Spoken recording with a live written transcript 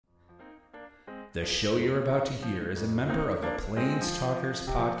The show you're about to hear is a member of the Plains Talkers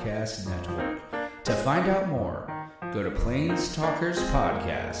Podcast Network. To find out more, go to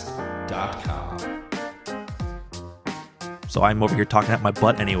plainstalkerspodcast.com. So I'm over here talking at my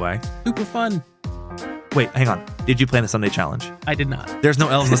butt anyway. Super fun. Wait, hang on. Did you play in the Sunday Challenge? I did not. There's no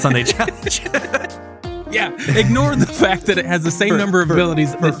L's in the Sunday Challenge. Yeah, ignore the fact that it has the same number of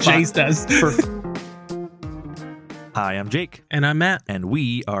abilities that Chase does. Hi, I'm Jake. And I'm Matt. And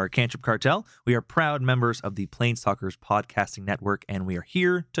we are Cantrip Cartel. We are proud members of the Plains Talkers Podcasting Network, and we are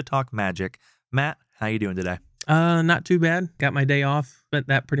here to talk magic. Matt, how you doing today? Not too bad. Got my day off, but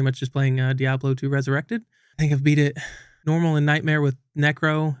that pretty much just playing Diablo 2 Resurrected. I think I've beat it normal and nightmare with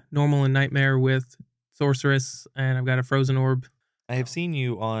Necro, normal and nightmare with Sorceress, and I've got a Frozen Orb. I have seen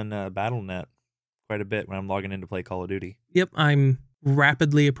you on Battle.net quite a bit when I'm logging in to play Call of Duty. Yep, I'm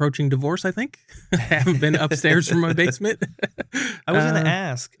rapidly approaching divorce, I think. I haven't been upstairs from my basement. I was going to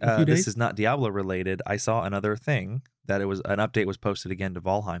ask, this this is not Diablo related. I saw another thing that it was an update was posted again to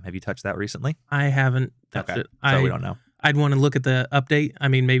Valheim. Have you touched that recently? I haven't touched it. So we don't know. I'd want to look at the update. I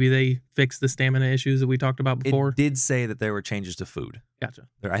mean, maybe they fixed the stamina issues that we talked about before. It did say that there were changes to food. Gotcha.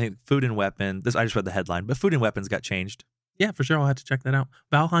 I think food and weapon. I just read the headline, but food and weapons got changed. Yeah, for sure. I'll have to check that out.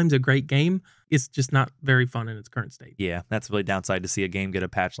 Valheim's a great game. It's just not very fun in its current state. Yeah, that's really downside to see a game get a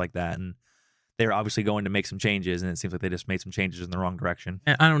patch like that. And they're obviously going to make some changes, and it seems like they just made some changes in the wrong direction.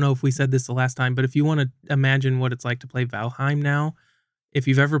 And I don't know if we said this the last time, but if you want to imagine what it's like to play Valheim now, if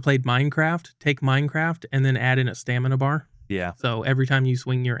you've ever played Minecraft, take Minecraft and then add in a stamina bar. Yeah. So every time you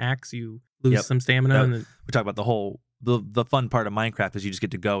swing your axe, you lose some stamina. And then, we talk about the fun part of Minecraft is you just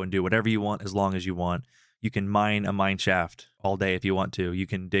get to go and do whatever you want as long as you want. You can mine a mine shaft all day if you want to. You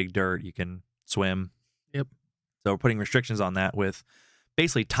can dig dirt. You can swim. Yep. So we're putting restrictions on that with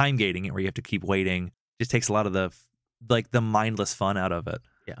basically time gating it, where you have to keep waiting. Just takes a lot of the mindless fun out of it.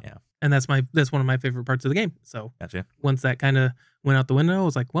 Yeah. And that's one of my favorite parts of the game. So gotcha. Once that kind of went out the window, I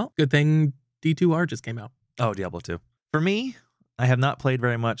was like, well, good thing D2R just came out. Oh, Diablo 2. For me, I have not played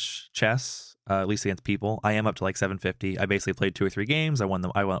very much chess. At least against people. I am up to like 750. I basically played 2 or 3 games. I won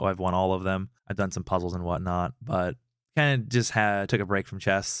them. I've won all of them. I've done some puzzles and whatnot, but kind of just took a break from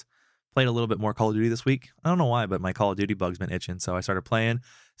chess. Played a little bit more Call of Duty this week. I don't know why, but my Call of Duty bug's been itching, so I started playing.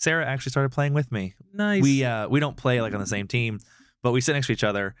 Sarah actually started playing with me. Nice. We don't play like on the same team, but we sit next to each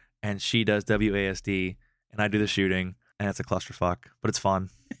other, and she does WASD, and I do the shooting, and it's a clusterfuck, but it's fun.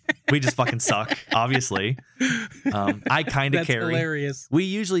 We just fucking suck, obviously. I kind of carry. Hilarious.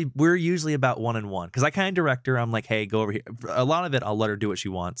 We're usually about 1-1 because I kind of direct her. I'm like, hey, go over here. A lot of it, I'll let her do what she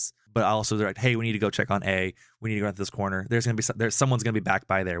wants, but I'll also direct, hey, we need to go check on A. We need to go into this corner. Someone's gonna be back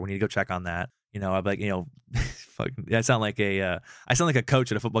by there. We need to go check on that. I'm like, I sound like a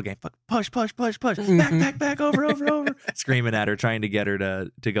coach at a football game. Push, back, over, screaming at her, trying to get her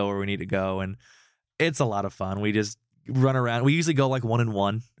to go where we need to go, and it's a lot of fun. We just run around. We usually go like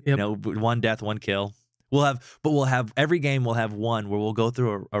 1-1. Yep. 1 death, 1 kill. We'll have every game. We'll have one where we'll go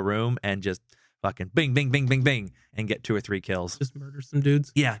through a room and just fucking bing, bing, bing, bing, bing, and get 2 or 3 kills. Just murder some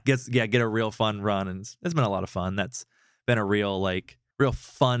dudes. Yeah, get a real fun run, and it's been a lot of fun. That's been a real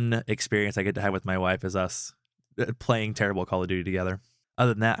fun experience I get to have with my wife, is us playing terrible Call of Duty together.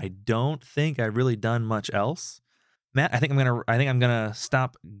 Other than that, I don't think I've really done much else. Matt, I think I'm gonna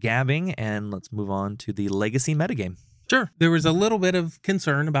stop gabbing and let's move on to the legacy metagame. Sure. There was a little bit of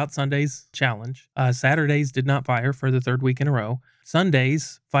concern about Sunday's challenge. Saturdays did not fire for the 3rd week in a row.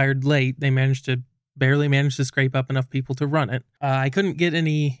 Sundays fired late. They barely managed to scrape up enough people to run it. I couldn't get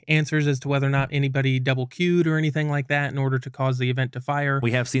any answers as to whether or not anybody double queued or anything like that in order to cause the event to fire.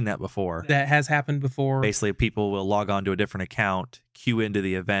 We have seen that before. That has happened before. Basically, people will log on to a different account, queue into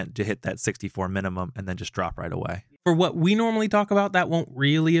the event to hit that 64 minimum, and then just drop right away. For what we normally talk about, that won't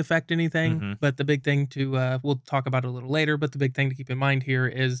really affect anything. Mm-hmm. But the big thing we'll talk about it a little later, but the big thing to keep in mind here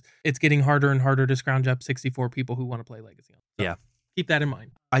is it's getting harder and harder to scrounge up 64 people who want to play Legacy. So yeah. Keep that in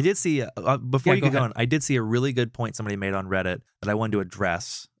mind. I did see, before you get going, I did see a really good point somebody made on Reddit that I wanted to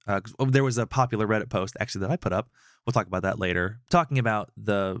address. There was a popular Reddit post, actually, that I put up. We'll talk about that later. Talking about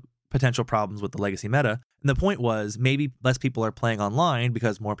the potential problems with the legacy meta. And the point was maybe less people are playing online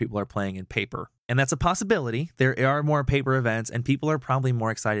because more people are playing in paper. And that's a possibility. There are more paper events, and people are probably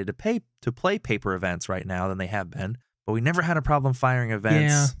more excited to play paper events right now than they have been. But we never had a problem firing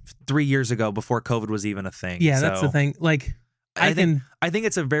events 3 years ago before COVID was even a thing. Yeah, that's the thing. Like, I think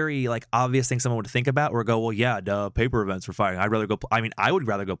it's a very obvious thing someone would think about, or go, well, yeah, duh, paper events for firing. I would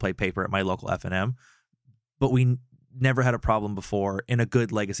rather go play paper at my local F&M, but we never had a problem before in a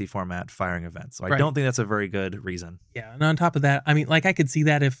good legacy format firing events. So I don't think that's a very good reason. Yeah, and on top of that, I mean, I could see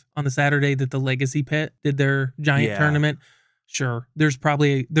that if on the Saturday that the Legacy Pit did their giant tournament, Sure. There's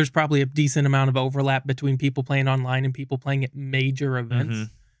probably a decent amount of overlap between people playing online and people playing at major events.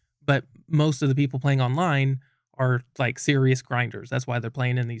 Mm-hmm. But most of the people playing online are like serious grinders. That's why they're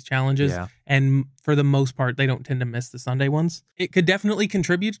playing in these challenges. Yeah. And for the most part, they don't tend to miss the Sunday ones. It could definitely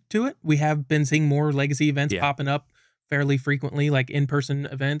contribute to it. We have been seeing more legacy events popping up fairly frequently, like in-person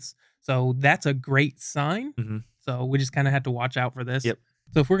events. So that's a great sign. Mm-hmm. So we just kind of had to watch out for this. Yep.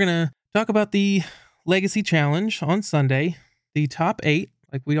 So if we're going to talk about the legacy challenge on Sunday, the top 8,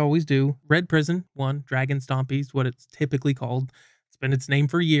 like we always do, Red Prison won. Dragon Stompy's what it's typically called. It's been its name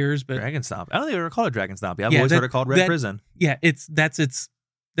for years, but Dragon Stomp. I don't think I've ever called it Dragon Stompy. I've always heard it called Red Prison. Yeah, that's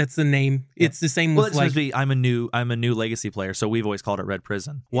the name. Yeah. It's the same well, with it's supposed to be I'm a new legacy player, so we've always called it Red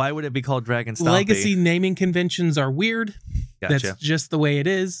Prison. Why would it be called Dragon Stompy? Legacy naming conventions are weird. Gotcha. That's just the way it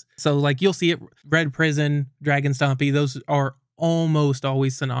is. So like you'll see it, Red Prison, Dragon Stompy, those are almost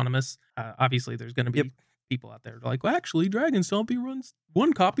always synonymous. Obviously there's going to be people out there like, well, actually Dragon Stompy runs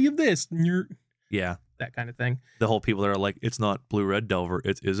one copy of this, and you're that kind of thing. The whole people that are like, it's not Blue Red Delver,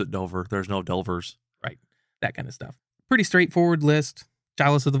 is it Delver? There's no Delvers. Right. That kind of stuff. Pretty straightforward list.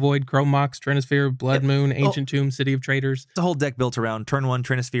 Chalice of the Void, Chrome Mox, Trinisphere, Blood Moon, Ancient Tomb, City of Traders. It's a whole deck built around turn 1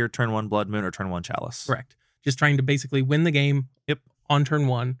 Trinisphere, turn 1 Blood Moon, or turn 1 Chalice. Correct. Just trying to basically win the game on turn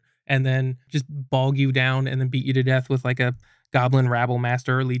 1 and then just bog you down and then beat you to death with like a Goblin Rabble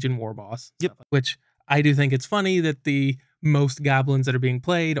Master or Legion War Boss. Yep. Which I do think it's funny that the most goblins that are being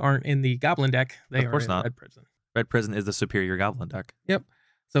played aren't in the Goblin deck. They are in Red Prison. Red Prison is the superior Goblin deck. Yep.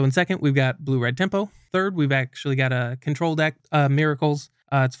 So in second, we've got Blue-Red Tempo. Third, we've actually got a control deck, Miracles.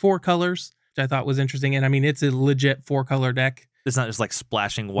 It's 4 colors, which I thought was interesting. And I mean, it's a legit 4-color deck. It's not just like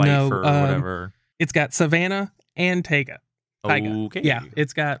splashing white for whatever. It's got Savannah and Taiga. Okay. Yeah,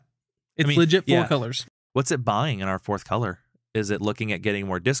 it's legit 4 colors. What's it buying in our 4th color? Is it looking at getting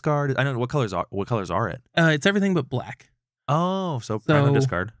more discard? I don't know what colors are it? It's everything but black. Oh, so prime no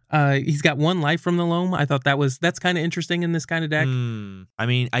discard. He's got 1 life from the loam. I thought that's kind of interesting in this kind of deck. I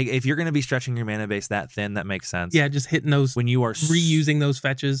mean, if you're going to be stretching your mana base that thin, that makes sense. Yeah, just hitting those when you are reusing those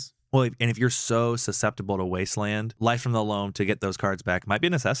fetches. Well, and if you're so susceptible to Wasteland, life from the loam to get those cards back might be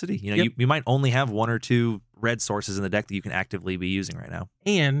a necessity. You know, you might only have 1 or 2 red sources in the deck that you can actively be using right now.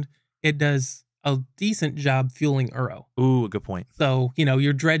 And it does a decent job fueling Uro. Ooh, good point. So,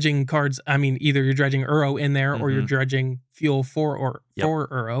 you're dredging cards. I mean, either you're dredging Uro in there or you're dredging fuel for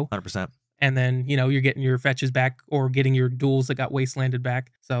Uro. 100%. And then, you're getting your fetches back or getting your duels that got wastelanded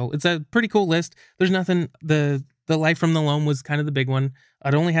back. So it's a pretty cool list. There's nothing, the life from the loam was kind of the big one.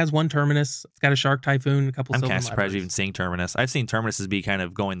 It only has 1 Terminus. It's got a Shark Typhoon, a couple I'm Sylvan kind of surprised Libraries. you're even seeing Terminus. I've seen Terminuses be kind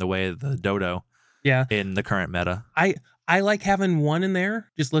of going the way of the Dodo. Yeah. In the current meta. I like having 1 in there,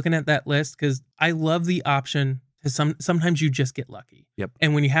 just looking at that list, because I love the option. Sometimes you just get lucky. Yep.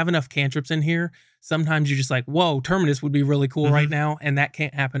 And when you have enough cantrips in here, sometimes you're just like, whoa, Terminus would be really cool right now. And that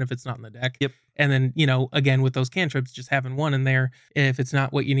can't happen if it's not in the deck. Yep. And then, again, with those cantrips, just having 1 in there, if it's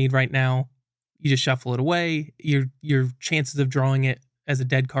not what you need right now, you just shuffle it away. Your chances of drawing it as a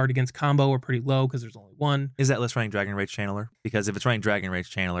dead card against combo are pretty low because there's only 1. Is that list running Dragon Rage Channeler? Because if it's running Dragon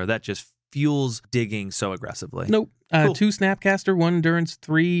Rage Channeler, that just fuels digging so aggressively. Nope. Cool. 2 Snapcaster, 1 Endurance,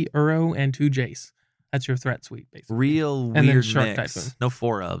 3 Uro, and 2 Jace. That's your threat suite, basically. Real and weird Shark mix. Typhoon. No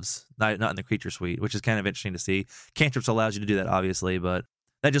 4 ofs. Not in the creature suite, which is kind of interesting to see. Cantrips allows you to do that, obviously, but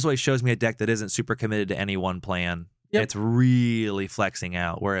that just always shows me a deck that isn't super committed to any one plan. Yep. It's really flexing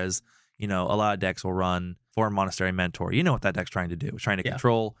out, whereas, a lot of decks will run 4 Monastery Mentor. You know what that deck's trying to do. It's trying to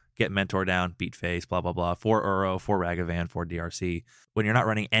control, get Mentor down, beat face, blah, blah, blah. 4 Uro, 4 Ragavan, 4 DRC. When you're not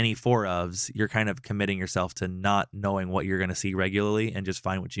running any 4 ofs, you're kind of committing yourself to not knowing what you're going to see regularly and just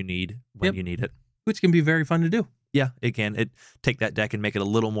find what you need when you need it. Which can be very fun to do. Yeah, it can. Take that deck and make it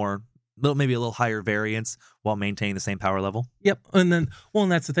maybe a little higher variance while maintaining the same power level. Yep. And then,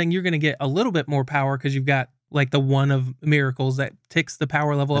 and that's the thing. You're going to get a little bit more power because you've got like the 1 of Miracles that ticks the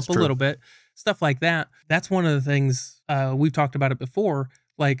power level up a little bit. Stuff like that. That's one of the things we've talked about it before.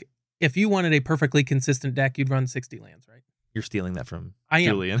 Like, if you wanted a perfectly consistent deck, you'd run 60 lands, right? You're stealing that from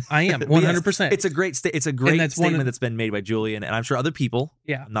Julian. I am 100%. Yes, it's a great statement that's been made by Julian, and I'm sure other people.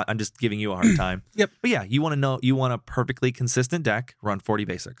 Yeah. I'm just giving you a hard time. Yep. But yeah, you want a perfectly consistent deck, run 40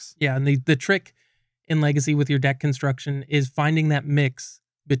 basics. Yeah, and the trick in Legacy with your deck construction is finding that mix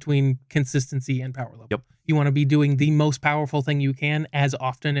between consistency and power level. Yep. You want to be doing the most powerful thing you can as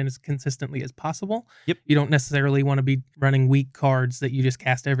often and as consistently as possible. Yep. You don't necessarily want to be running weak cards that you just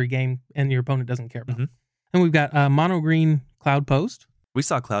cast every game and your opponent doesn't care about. And we've got mono green Cloud Post. We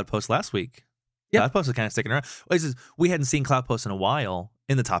saw Cloud Post last week. Yep. Cloud Post is kind of sticking around. We hadn't seen Cloud Post in a while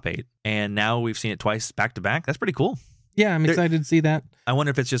in the top 8, and now we've seen it twice back to back. That's pretty cool. Yeah, I'm excited to see that. I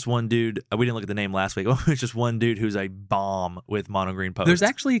wonder if it's just one dude. We didn't look at the name last week. It's just one dude who's a bomb with mono green post. There's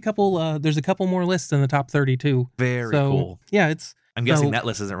actually a couple. There's a couple more lists in the top 32. Very cool. Yeah, I'm guessing that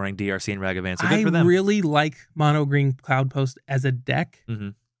list isn't running DRC and Ragavan, so good for them. I really like mono green cloud post as a deck. Mm-hmm.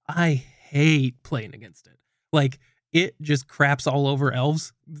 I hate playing against it. Like, it just craps all over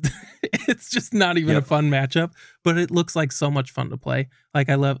elves. It's just not even a fun matchup, but it looks like so much fun to play. Like,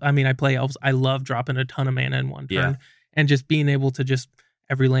 I play elves. I love dropping a ton of mana in one turn and just being able to just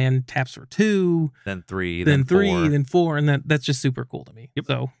every land taps for 2, then 3, then 4. 3, then 4, and that's just super cool to me. Yep.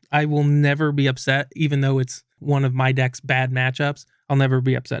 So I will never be upset, even though it's one of my deck's bad matchups. I'll never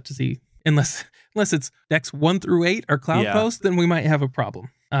be upset to see, unless it's decks 1 through 8 or Cloud Post, then we might have a problem.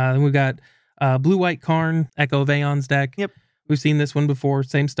 Then we've got Blue-White Karn, Echo of Aeon's deck. Yep. We've seen this one before.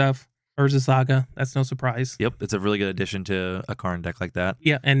 Same stuff. Urza Saga. That's no surprise. Yep. It's a really good addition to a Karn deck like that.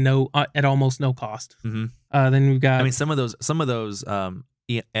 Yeah, and at almost no cost. Mm-hmm. Then we've got... I mean, some of those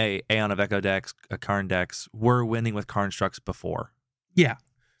Aeon of Echo decks, Karn decks, were winning with Karn Structs before. Yeah.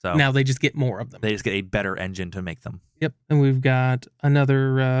 So now they just get more of them. They just get a better engine to make them. Yep. And we've got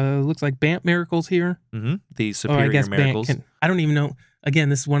another, looks like Bant Miracles here. Mm-hmm. The Superior Miracles. I don't even know. Again,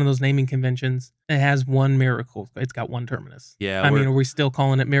 this is one of those naming conventions. It has one miracle. It's got one terminus. Yeah. I mean, are we still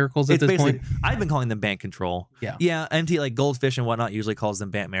calling it miracles at this point? I've been calling them Bant Control. Yeah. Yeah. MT, like Goldfish and whatnot, usually calls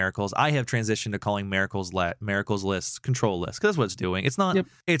them Bant Miracles. I have transitioned to calling Miracles lists control lists, because that's what it's doing. It's not. Yep.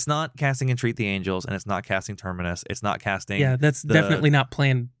 It's not casting Entreat the Angels, and it's not casting Terminus. It's not casting. Yeah, that's definitely not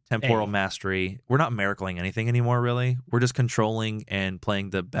planned. Temporal Mastery. We're not miracling anything anymore, really. We're just controlling and playing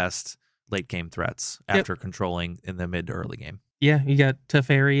the best late game threats after controlling in the mid to early game. Yeah, you got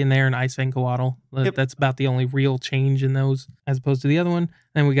Teferi in there and Icefang Coatl. That's about the only real change in those as opposed to the other one.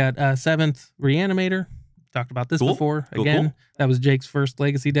 Then we got 7th Reanimator. Talked about this before. Again, that was Jake's first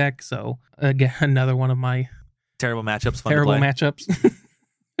Legacy deck. So, again, another one of my terrible matchups. Terrible matchups.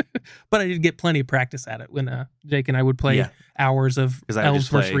 But I did get plenty of practice at it when Jake and I would play hours of Elves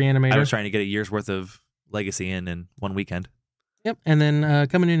versus Reanimator. I was trying to get a year's worth of Legacy in one weekend. Yep. And then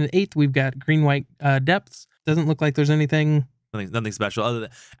coming in at 8th, we've got Green-White Depths. Doesn't look like there's anything... Nothing special other than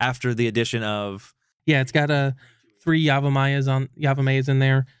after the addition of... Yeah, it's got 3 Yavamayas in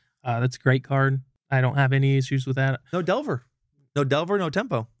there. That's a great card. I don't have any issues with that. No Delver, no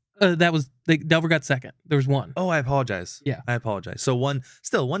Tempo. Delver got second. There was one. Oh, I apologize. Yeah. I apologize. So one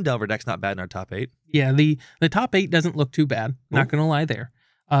Delver deck's not bad in our top 8. Yeah, the top 8 doesn't look too bad. Not going to lie there.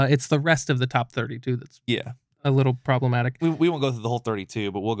 It's the rest of the top 32 that's a little problematic. We won't go through the whole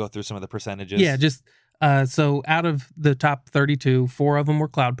 32, but we'll go through some of the percentages. Yeah, just... so out of the top 32, 4 of them were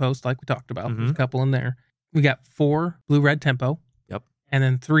Cloud Post, like we talked about. There's a couple in there. We got 4 Blue-Red Tempo. Yep. And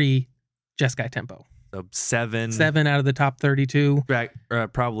then 3 Jeskai Tempo. So 7 out of the top 32.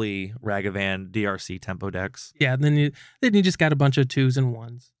 Probably Ragavan DRC Tempo decks. Yeah, then you just got a bunch of 2s and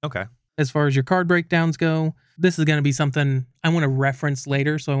 1s. Okay. As far as your card breakdowns go, this is going to be something I want to reference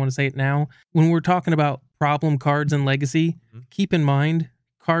later, so I want to say it now. When we're talking about problem cards in Legacy, keep in mind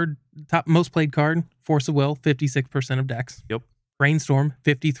top most played card, Force of Will, 56% of decks. Yep. Brainstorm,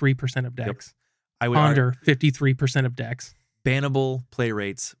 53% of decks. Yep. Ponder, 53% of decks. Bannable play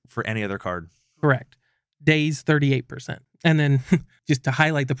rates for any other card. Correct. Days, 38%. And then, just to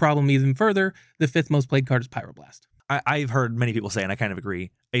highlight the problem even further, the 5th most played card is Pyroblast. I've heard many people say, and I kind of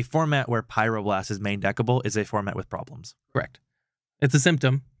agree, a format where Pyroblast is main deckable is a format with problems. Correct. It's a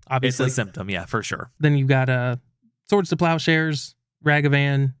symptom, obviously. It's a symptom, yeah, for sure. Then you've got Swords to Plowshares,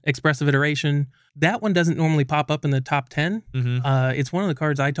 Ragavan, Expressive Iteration. That one doesn't normally pop up in the top 10. It's one of the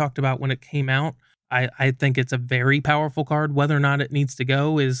cards I talked about when it came out. I think it's a very powerful card. Whether or not it needs to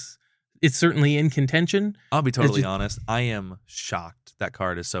go it's certainly in contention. I'll be totally honest. I am shocked that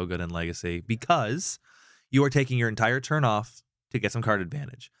card is so good in Legacy because you are taking your entire turn off to get some card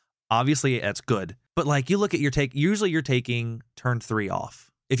advantage. Obviously, that's good. But like you look at usually you're taking turn 3 off.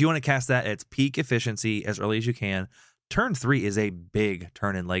 If you want to cast that at its peak efficiency as early as you can, turn 3 is a big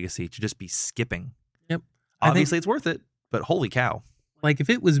turn in Legacy to just be skipping. Yep. Obviously, it's worth it, but holy cow. Like, if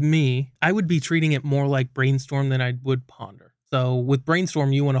it was me, I would be treating it more like Brainstorm than I would Ponder. So with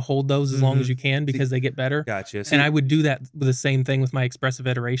Brainstorm, you want to hold those as long as you can because they get better. Gotcha. And I would do that with the same thing with my Expressive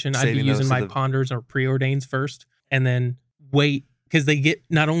Iteration. I'd be using my Ponders or Preordains first and then wait, because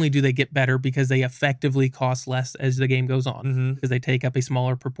not only do they get better because they effectively cost less as the game goes on because they take up a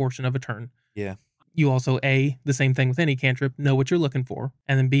smaller proportion of a turn. Yeah. You also, A, the same thing with any cantrip, know what you're looking for.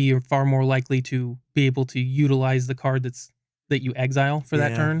 And then B, you're far more likely to be able to utilize the card that you exile for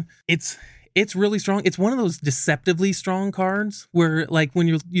that turn. It's really strong. It's one of those deceptively strong cards where, like, when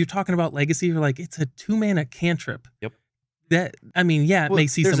you're talking about Legacy, you're like, it's a 2-mana cantrip. Yep. That, I mean, yeah, it may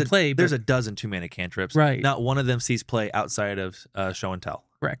see some play, but there's a dozen 2-mana cantrips. Right. Not one of them sees play outside of show and tell.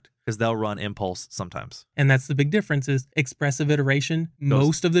 correct. Because they'll run impulse sometimes. And that's the big difference is expressive iteration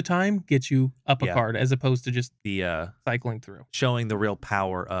most of the time gets you up a card as opposed to just the cycling through. Showing the real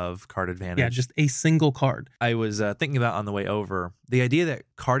power of card advantage. Yeah, just a single card. I was thinking about on the way over, the idea that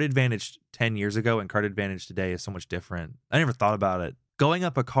card advantage 10 years ago and card advantage today is so much different. I never thought about it. Going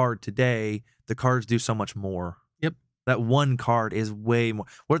up a card today, the cards do so much more. Yep. That one card is way more.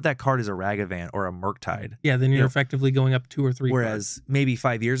 What if that card is a Ragavan or a Murktide? Yeah, then you're effectively going up 2 or 3 Whereas cards. maybe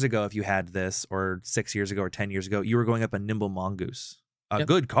 5 years ago, if you had this, or 6 years ago, or 10 years ago, you were going up a Nimble Mongoose. A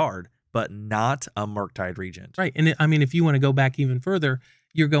good card, but not a Murktide Regent. Right. And I mean, if you want to go back even further,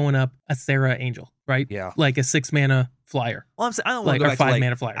 you're going up a Sarah Angel, right? Yeah. Like a 6-mana flyer. Well, I'm saying, I don't want Like, to go or back to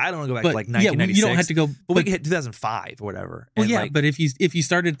 5-mana flyer. I don't want to go back But to like 1996. you don't have to go. But we could hit 2005 or whatever. Well, And yeah, like, but if you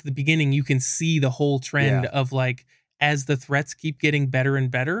started at the beginning, you can see the whole trend of like, as the threats keep getting better and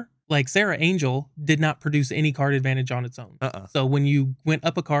better, like Sarah Angel did not produce any card advantage on its own. So when you went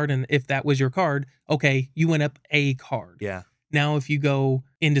up a card, and if that was your card, okay, you went up a card. Yeah. Now, if you go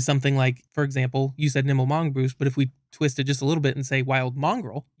into something like, for example, you said Nimble Mongoose, but if we twist it just a little bit and say Wild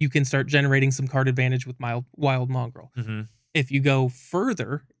Mongrel, you can start generating some card advantage with Wild Mongrel. Mm-hmm. If you go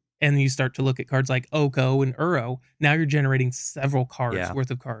further and you start to look at cards like Oko and Uro, now you're generating several cards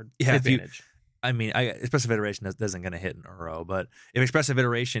worth of card advantage. Expressive iteration doesn't going to hit an Uro, but if expressive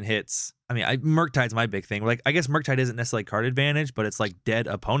iteration hits, Murktide's my big thing. Like, I guess Murktide isn't necessarily card advantage, but it's like dead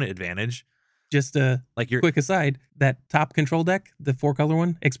opponent advantage. Just a quick aside, that top control deck, the 4-color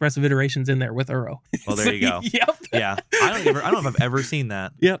one, expressive iteration's in there with Uro. Well, there you go. Yep. Yeah. I don't know if I've ever seen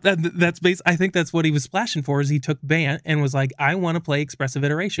that. Yep. That's I think that's what he was splashing for, is he took ban and was like, I want to play expressive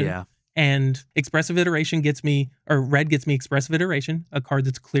iteration. Yeah. And expressive iteration red gets me expressive iteration, a card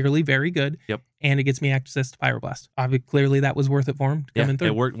that's clearly very good. Yep. And it gets me access to Pyroblast. Clearly that was worth it for him to come in third.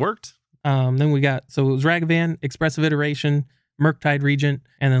 It worked. Then we got, so it was Ragavan, expressive iteration, Murktide Regent,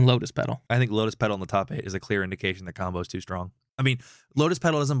 and then Lotus Petal. I think Lotus Petal in the top 8 is a clear indication the combo is too strong. I mean, Lotus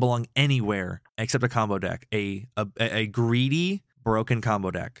Petal doesn't belong anywhere except a combo deck, a greedy, broken combo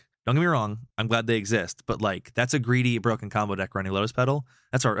deck. Don't get me wrong, I'm glad they exist, but like, that's a greedy, broken combo deck running Lotus Petal.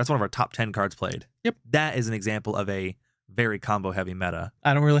 That's one of our top 10 cards played. Yep. That is an example of a very combo heavy meta.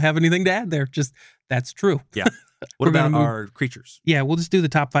 I don't really have anything to add there. Just, that's true. Yeah. What about our creatures? Yeah, we'll just do the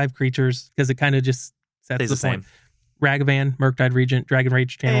top 5 creatures because it kind of just sets the point. Ragavan, Murktide Regent, Dragon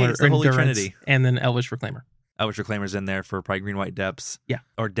Rage Channeler, the Holy Endurance, Trinity. And then Elvish Reclaimer. Elvish Reclaimer's in there for probably green-white depths. Yeah.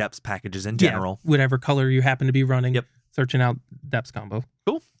 Or depths packages in general. Yeah, whatever color you happen to be running. Yep. Searching out depths combo.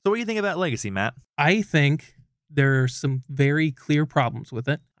 Cool. So what do you think about Legacy, Matt? I think there are some very clear problems with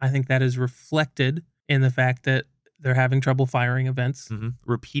it. I think that is reflected in the fact that they're having trouble firing events. Mm-hmm.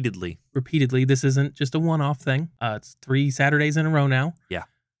 Repeatedly. This isn't just a one-off thing. It's 3 Saturdays in a row now. Yeah.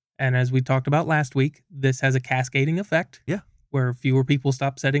 And as we talked about last week, this has a cascading effect. Yeah. Where fewer people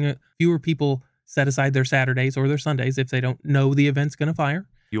set aside their Saturdays or their Sundays if they don't know the event's going to fire.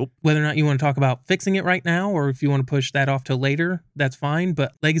 Yep. Whether or not you want to talk about fixing it right now or if you want to push that off till later, that's fine.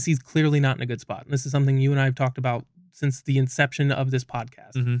 But Legacy's clearly not in a good spot. And this is something you and I have talked about since the inception of this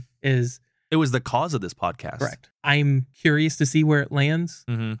podcast. Mm-hmm. It was the cause of this podcast. Correct. I'm curious to see where it lands.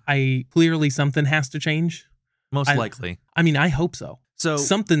 Mm-hmm. Clearly something has to change. Most likely. I hope so. So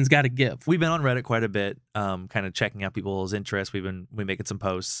something's got to give. We've been on Reddit quite a bit, kind of checking out people's interests. We're making some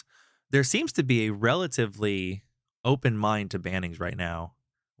posts. There seems to be a relatively open mind to bannings right now.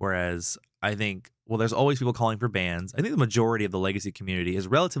 Whereas I think, there's always people calling for bans. I think the majority of the Legacy community is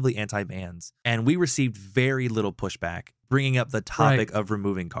relatively anti-bans. And we received very little pushback bringing up the topic of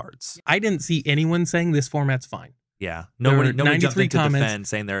removing cards. I didn't see anyone saying this format's fine. Yeah. Nobody jumped into defend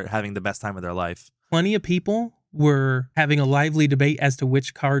saying they're having the best time of their life. Plenty of people were having a lively debate as to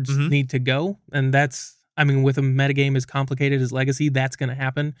which cards need to go. And that's, with a metagame as complicated as Legacy, that's going to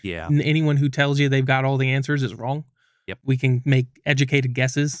happen. Yeah. Anyone who tells you they've got all the answers is wrong. Yep. We can make educated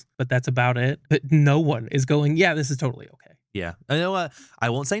guesses, but that's about it. But no one is going, yeah, this is totally okay. Yeah. I know. I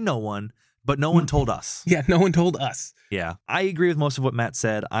won't say no one, but no one told us. Yeah, no one told us. Yeah. I agree with most of what Matt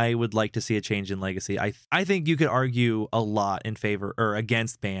said. I would like to see a change in Legacy. I think you could argue a lot in favor or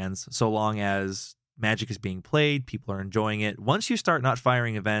against bans so long as Magic is being played, people are enjoying it. Once you start not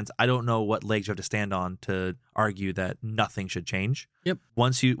firing events, I don't know what legs you have to stand on to argue that nothing should change. Yep.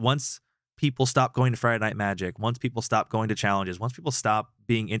 Once people stop going to Friday Night Magic, once people stop going to challenges, once people stop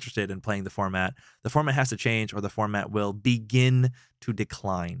being interested in playing the format has to change or the format will begin to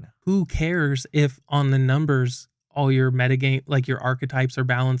decline. Who cares if on the numbers all your metagame, like your archetypes are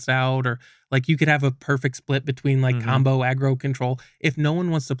balanced out, or like you could have a perfect split between like combo, aggro, control. If no one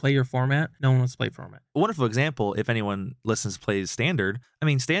wants to play your format, no one wants to play format. A wonderful example, if anyone listens plays Standard, I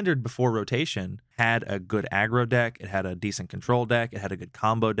mean, Standard before rotation had a good aggro deck, it had a decent control deck, it had a good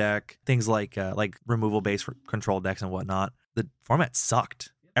combo deck, things like removal-based control decks and whatnot. The format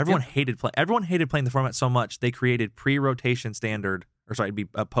sucked. Everyone hated playing the format so much, they created pre-rotation Standard, or sorry, it'd be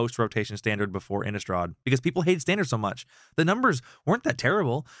a post-rotation Standard before Innistrad, because people hated Standard so much. The numbers weren't that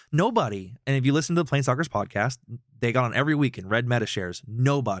terrible. Nobody, and if you listen to the Planeswalkers podcast, they got on every week and read meta shares.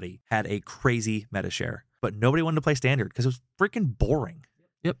 Nobody had a crazy meta share, but nobody wanted to play Standard because it was freaking boring.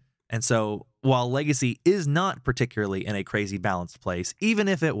 Yep. And so while Legacy is not particularly in a crazy balanced place, even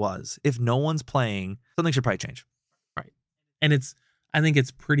if it was, if no one's playing, something should probably change. Right. And I think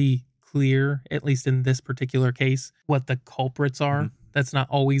it's pretty clear, at least in this particular case, what the culprits are. That's not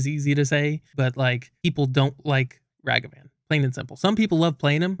always easy to say, but like people don't like Ragavan, plain and simple. Some people love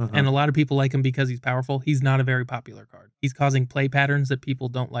playing him, and a lot of people like him because he's powerful. He's not a very popular card. He's causing play patterns that people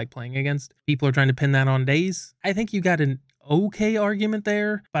don't like playing against. People are trying to pin that on Daze. I think you got an okay argument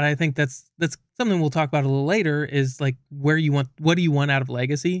there, but I think that's something we'll talk about a little later, is like what do you want out of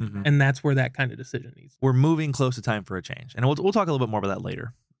Legacy? And that's where that kind of decision needs. We're moving close to time for a change, and we'll talk a little bit more about that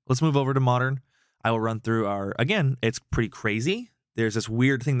later. Let's move over to Modern. I will run through again, it's pretty crazy. There's this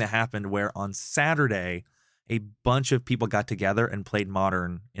weird thing that happened where on Saturday, a bunch of people got together and played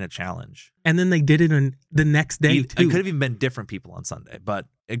Modern in a challenge. And then they did it on the next day, too. It could have even been different people on Sunday, but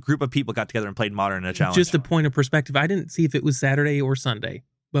a group of people got together and played Modern in a challenge. Just a point of perspective, I didn't see if it was Saturday or Sunday,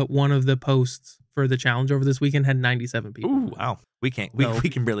 but one of the posts for the challenge over this weekend had 97 people. Ooh, wow. We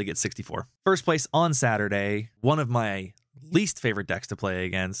can barely get 64. First place on Saturday, one of my least favorite decks to play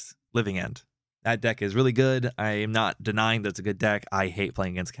against, Living End. That deck is really good. I am not denying that it's a good deck. I hate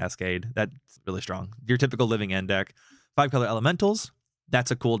playing against Cascade. That's really strong. Your typical Living End deck. 5-color Elementals. That's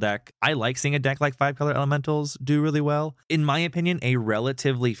a cool deck. I like seeing a deck like 5-color Elementals do really well. In my opinion, a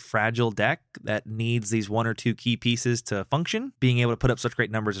relatively fragile deck that needs these one or two key pieces to function. Being able to put up such great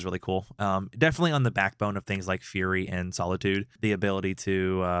numbers is really cool. Definitely on the backbone of things like Fury and Solitude. The ability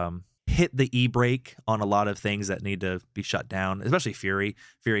to hit the e-brake on a lot of things that need to be shut down, especially Fury.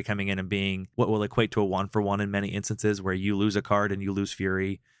 Fury coming in and being what will equate to a 1-for-1 in many instances, where you lose a card and you lose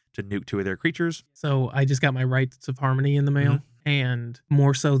Fury to nuke two of their creatures. So I just got my Rites of Harmony in the mail, and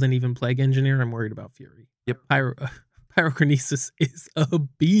more so than even Plague Engineer, I'm worried about Fury. Yep. Pyrokinesis is a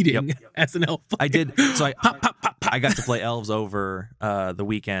beating as an elf player. I did. So I got to play elves over the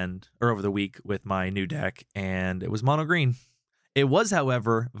weekend, or over the week, with my new deck, and it was mono green. It was,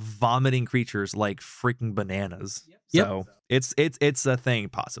 however, vomiting creatures like freaking bananas. So it's a thing,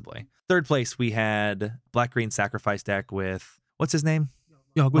 possibly. Third place, we had black-green sacrifice deck with, what's his name?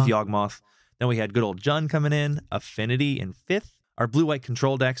 With Yawgmoth. Then we had good old Jun coming in, Affinity in 5th. Our blue-white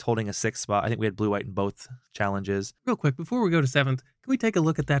control decks holding a 6th spot. I think we had blue-white in both challenges. Real quick, before we go to 7th, can we take a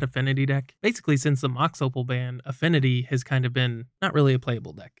look at that Affinity deck? Basically, since the Mox Opal ban, Affinity has kind of been not really a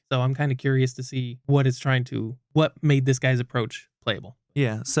playable deck. So I'm kind of curious to see what made this guy's approach playable.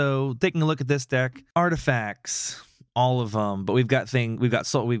 Yeah, so taking a look at this deck, artifacts, all of them, but we've got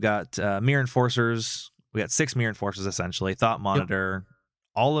Mirror Enforcers, we got 6 Mirror Enforcers essentially, Thought Monitor,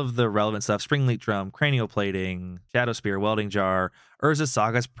 all of the relevant stuff, Spring Leak Drum, Cranial Plating, Shadow Spear, Welding Jar. Urza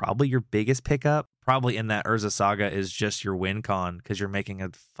Saga is probably your biggest pickup. Probably in that Urza Saga is just your win con, because you're making a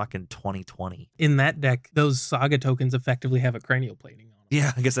fucking 20/20. In that deck, those Saga tokens effectively have a Cranial Plating on them.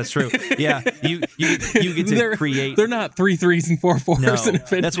 Yeah, I guess that's true. Yeah, you get to create. They're not 3/3s and 4/4s. No, in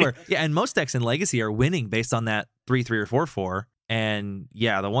Affinity. that's where. Yeah, and most decks in Legacy are winning based on that 3/3 or 4/4. And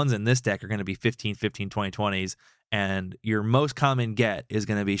yeah, the ones in this deck are going to be 15, 20/20s. And your most common get is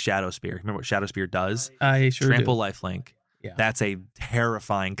going to be Shadow Spear. Remember what Shadow Spear does? I sure Trample do. Lifelink. Yeah. That's a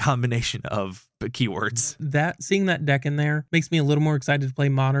terrifying combination of keywords. Seeing that deck in there makes me a little more excited to play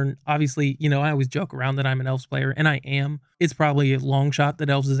Modern. Obviously, I always joke around that I'm an Elves player, and I am. It's probably a long shot that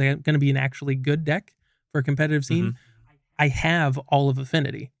Elves is going to be an actually good deck for a competitive scene. I have all of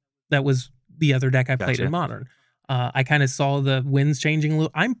Affinity. That was the other deck I played in Modern. I kind of saw the winds changing a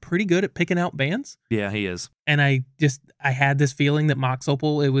little. I'm pretty good at picking out bans. Yeah, he is. And I had this feeling that Mox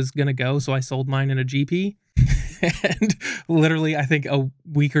Opal, it was going to go, so I sold mine in a GP. And literally, I think a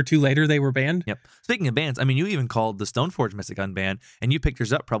week or two later, they were banned. Yep. Speaking of bans, I mean, you even called the Stoneforge Mystic unbanned, and you picked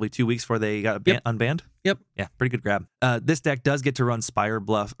yours up probably 2 weeks before they got unbanned. Yep. Yeah, pretty good grab. This deck does get to run Spire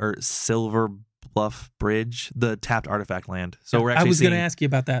Bluff or Silver Bluff Bridge, the tapped artifact land. So we're actually I was going to ask you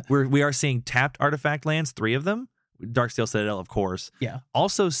about that. We are seeing tapped artifact lands, 3 of them. Darksteel Citadel, of course. Yeah.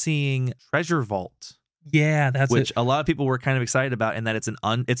 Also seeing Treasure Vault Yeah, that's which it. a lot of people were kind of excited about, in that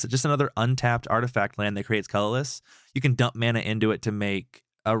it's just another untapped artifact land that creates colorless. You can dump mana into it to make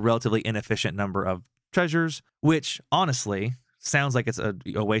a relatively inefficient number of treasures, which honestly sounds like it's a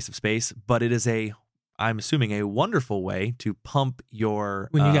waste of space, but it is I'm assuming a wonderful way to pump your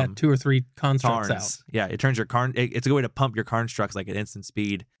When you got 2 or 3 constructs Karns. out. Yeah, it turns your it's a good way to pump your constructs like at instant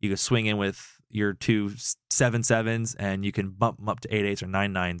speed. You can swing in with your 2 7/7s and you can bump them up to 8/8s or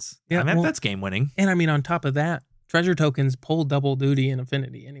 9/9s. Yeah, I mean, that's game winning. And I mean, on top of that, treasure tokens pull double duty in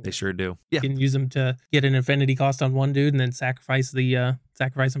Affinity anyway. They sure do. Yeah. You can use them to get an Affinity cost on one dude and then sacrifice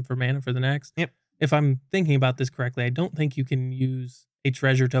them for mana for the next. Yep. If I'm thinking about this correctly, I don't think you can use a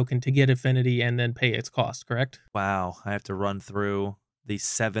treasure token to get Affinity and then pay its cost, correct? Wow, I have to run through the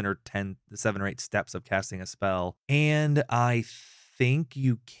 7 or 8 steps of casting a spell, and I think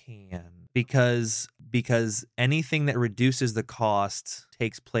you can because anything that reduces the cost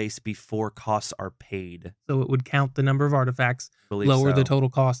takes place before costs are paid. So it would count the number of artifacts, lower the total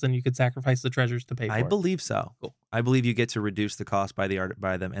cost, and you could sacrifice the treasures to pay for it. I believe so. Cool. I believe you get to reduce the cost by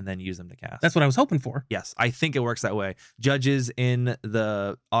them and then use them to cast. That's what I was hoping for. Yes, I think it works that way. Judges in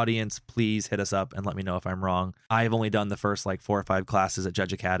the audience, please hit us up and let me know if I'm wrong. I've only done the first 4 or 5 classes at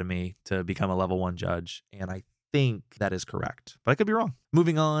Judge Academy to become a level 1 judge, and I think that is correct, but I could be wrong.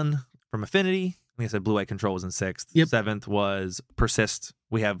 Moving on from Affinity, like I said, Blue-White Control was in 6th. Yep. 7th was Persist.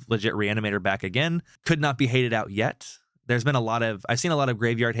 We have legit Reanimator back again. Could not be hated out yet. I've seen a lot of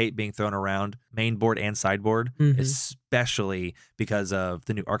graveyard hate being thrown around, main board and sideboard, especially because of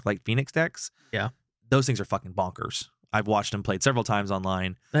the new Arclight Phoenix decks. Yeah. Those things are fucking bonkers. I've watched them played several times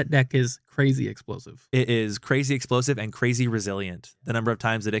online. That deck is crazy explosive. It is crazy explosive and crazy resilient. The number of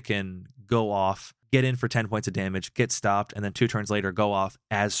times that it can go off, get in for 10 points of damage, get stopped, and then 2 turns later go off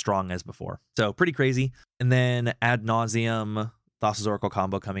as strong as before. So pretty crazy. And then Ad Nauseam, Thassa's Oracle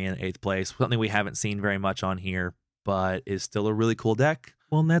combo coming in 8th place. Something we haven't seen very much on here, but is still a really cool deck.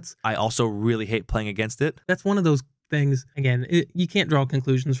 Well, and I also really hate playing against it. That's one of those things, again, you can't draw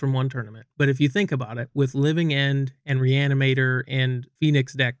conclusions from one tournament. But if you think about it, with Living End and Reanimator and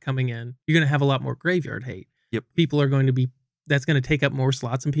Phoenix deck coming in, you're going to have a lot more graveyard hate. Yep. People are going to be, that's going to take up more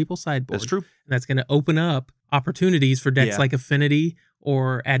slots in people's sideboard. That's true. And that's going to open up opportunities for decks like Affinity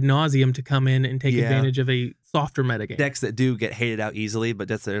or Ad Nauseam to come in and take advantage of a softer metagame. Decks that do get hated out easily, but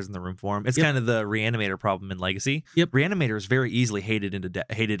there isn't the room for them. It's kind of the Reanimator problem in Legacy. Yep. Reanimator is very easily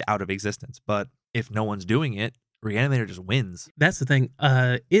hated out of existence, but if no one's doing it, Reanimator just wins. That's the thing.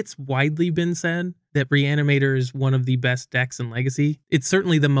 It's widely been said that Reanimator is one of the best decks in Legacy. It's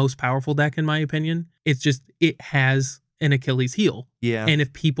certainly the most powerful deck in my opinion. It's just, it has an Achilles heel. Yeah. And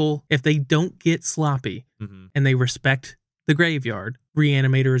if they don't get sloppy and they respect the graveyard,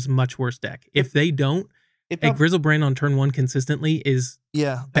 Reanimator is a much worse deck. If they don't, a Grizzlebrand on turn 1 consistently is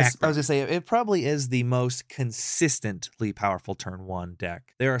I was going to say, it probably is the most consistently powerful turn 1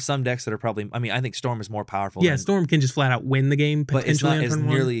 deck. There are some decks that are probably, I think Storm is more powerful. Yeah, Storm can just flat out win the game potentially but it's not on turn as 1.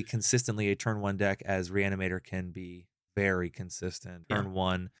 nearly consistently a turn 1 deck as Reanimator can be. Very consistent. Turn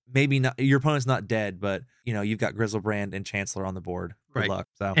 1. Maybe not, your opponent's not dead, but you've got Grizzlebrand and Chancellor on the board. Good luck.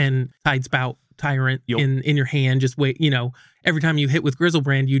 So. And Tidespout Tyrant in your hand. Just wait, every time you hit with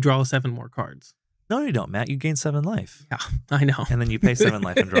Grizzlebrand, you draw 7 more cards. No, you don't, Matt. You gain 7 life. Yeah, I know. And then you pay 7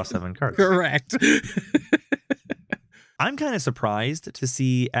 life and draw 7 cards. Correct. I'm kind of surprised to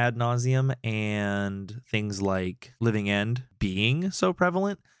see Ad Nauseam and things like Living End being so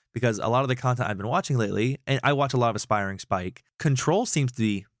prevalent, because a lot of the content I've been watching lately, and I watch a lot of Aspiring Spike, Control seems to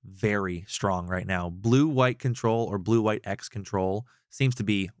be very strong right now. Blue-White Control or Blue-White X Control seems to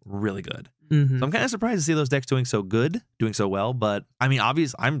be really good. So I'm kind of surprised to see those decks doing so well, but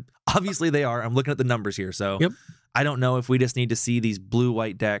obviously they are. I'm looking at the numbers here, so I don't know if we just need to see these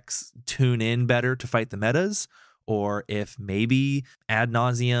blue-white decks tune in better to fight the metas, or if maybe Ad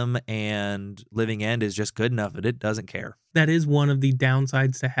Nauseam and Living End is just good enough that it doesn't care. That is one of the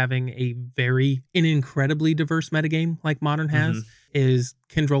downsides to having an incredibly diverse metagame like Modern has, is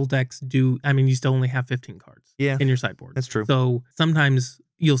Control decks you still only have 15 cards in your sideboard. That's true. So sometimes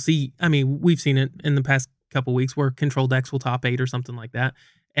you'll see, we've seen it in the past couple weeks where Control decks will top 8 or something like that.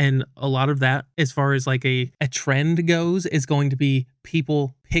 And a lot of that, as far as like a trend goes, is going to be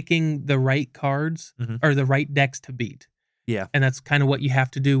people picking the right cards or the right decks to beat. Yeah. And that's kind of what you have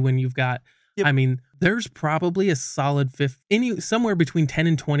to do when you've got, there's probably a solid somewhere between 10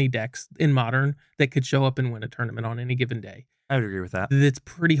 and 20 decks in Modern that could show up and win a tournament on any given day. I would agree with that. It's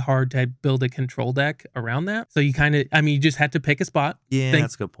pretty hard to build a Control deck around that. So you kind of, you just have to pick a spot. Yeah,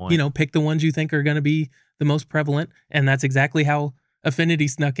 that's a good point. Pick the ones you think are going to be the most prevalent. And that's exactly how Affinity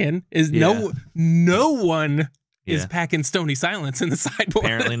snuck in, is no one is packing Stony Silence in the sideboard.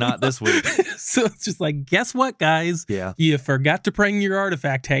 Apparently not this week. So it's just like, guess what, guys? Yeah. You forgot to bring your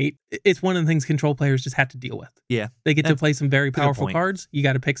artifact hate. It's one of the things control players just have to deal with. Yeah. They get to play some very powerful cards. You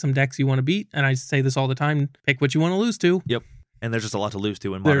got to pick some decks you want to beat. And I say this all the time, pick what you want to lose to. Yep. And there's just a lot to lose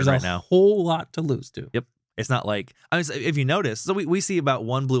to in Modern right now. There's a whole lot to lose to. Yep. It's not like, if you notice, so we see about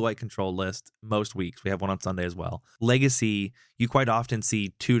one blue-white control list most weeks. We have one on Sunday as well. Legacy, you quite often see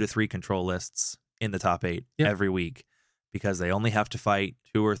 2 to 3 control lists in the top 8 every week because they only have to fight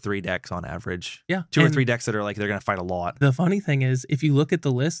 2 or 3 decks on average. Yeah. 2 or 3 decks that are like, they're going to fight a lot. The funny thing is, if you look at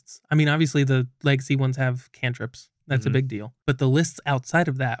the lists, I mean, obviously the Legacy ones have cantrips. That's a big deal. But the lists outside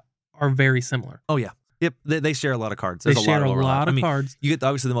of that are very similar. Oh, yeah. Yep, they share a lot of cards. They share a lot of cards. You get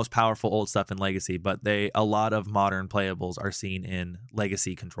obviously the most powerful old stuff in Legacy, but a lot of modern playables are seen in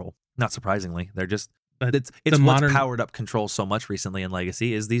Legacy control. Not surprisingly, they're just it's what's powered up control so much recently in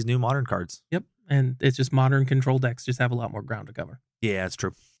Legacy is these new modern cards. Yep, and it's just modern control decks just have a lot more ground to cover. Yeah, it's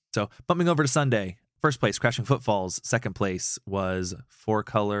true. So bumping over to Sunday, first place Crashing Footfalls, second place was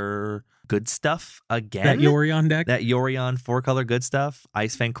 4-color Good Stuff again. That Yorion deck. That Yorion 4-color Good Stuff.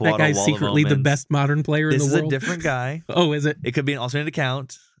 Ice Fang Koala. That guy's secretly the best modern player in the world. This is a different guy. Oh, is it? It could be an alternate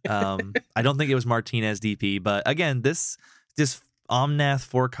account. I don't think it was Martinez DP, but again, this Omnath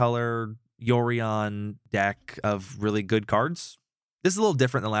 4-color Yorion deck of really good cards. This is a little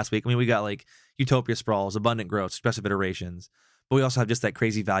different than last week. I mean, we got like Utopia Sprawls, Abundant Growth, Expressive Iterations. But we also have just that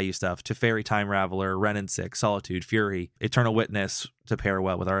crazy value stuff. Teferi Time Raveler, Ren and 6, Solitude, Fury, Eternal Witness to pair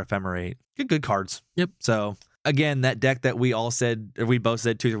well with our Ephemerate. Good cards. Yep. So again, that deck that we both said 2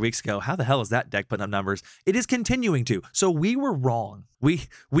 or 3 weeks ago, how the hell is that deck putting up numbers? It is continuing to. So we were wrong. We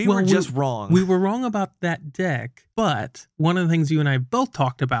were just wrong. We were wrong about that deck. But one of the things you and I both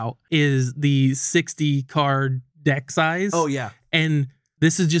talked about is the 60 card deck size. Oh, yeah. And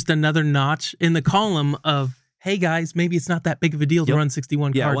this is just another notch in the column of, hey guys, maybe it's not that big of a deal to run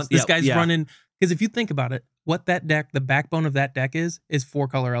 61 cards. This guy's running, because if you think about it, what that deck, the backbone of that deck is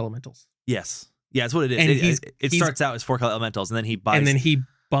 4-color elementals. Yes. Yeah, that's what it is. And it starts out as 4-color elementals, and then he buys. And then he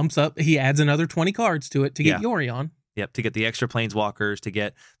bumps up, he adds another 20 cards to it to get Yorion. Yep, to get the extra planeswalkers, to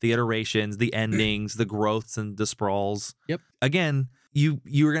get the iterations, the endings, the growths, and the sprawls. Yep. Again, you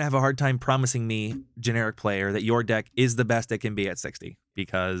are going to have a hard time promising me, generic player, that your deck is the best it can be at 60,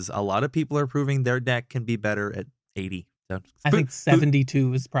 because a lot of people are proving their deck can be better at 80. So I think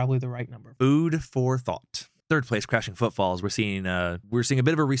 72 is probably the right number. Food for thought. Third place, Crashing Footfalls. We're seeing a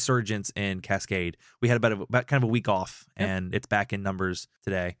bit of a resurgence in Cascade. We had about kind of a week off, and it's back in numbers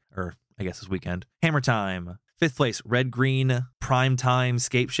today, or I guess this weekend. Hammer Time. Fifth place, Red Green Primetime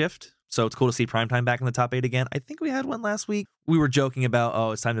Scape Shift. So it's cool to see Primetime back in the top 8 again. I think we had one last week. We were joking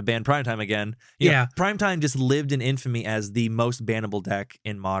about, it's time to ban Primetime again. You know, Primetime just lived in infamy as the most bannable deck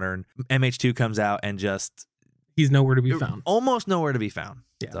in Modern. MH2 comes out and just... He's nowhere to be found. Almost nowhere to be found.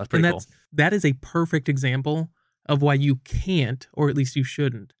 Yeah. So that's pretty cool. That is a perfect example of why you can't, or at least you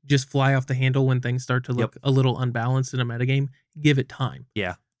shouldn't, just fly off the handle when things start to look a little unbalanced in a metagame. Give it time.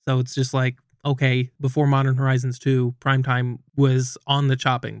 Yeah. So it's just like, okay, before Modern Horizons 2, Primetime was on the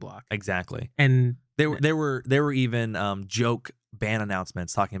chopping block. Exactly. And there were even joke ban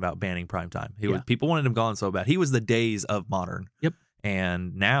announcements talking about banning Primetime. People wanted him gone so bad. He was the days of Modern. Yep.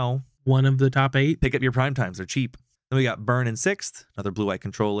 And now... one of the top 8. Pick up your Primetimes. They're cheap. Then we got Burn in 6th, another blue-white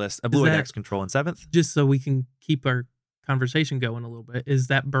control list. A blue-white X control in 7th. Just so we can keep our conversation going a little bit, is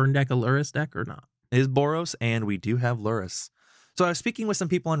that Burn deck a Luris deck or not? It is Boros, and we do have Luris. So I was speaking with some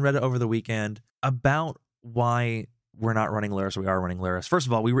people on Reddit over the weekend about why we're not running Luris or we are running Luris. First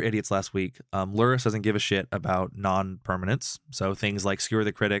of all, we were idiots last week. Luris doesn't give a shit about non-permanents. So things like Skewer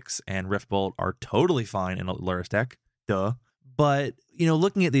the Critics and Riftbolt are totally fine in a Luris deck. Duh. But,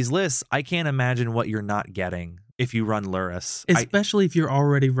 looking at these lists, I can't imagine what you're not getting if you run Luris. Especially if you're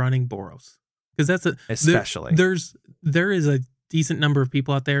already running Boros. Because there is a decent number of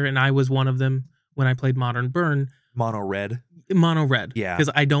people out there, and I was one of them when I played Modern Burn. Mono red. Yeah.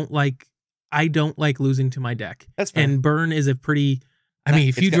 Because I don't like losing to my deck. That's fair. And Burn is a pretty...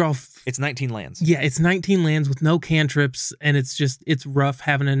 It's 19 lands. Yeah, it's 19 lands with no cantrips, and it's rough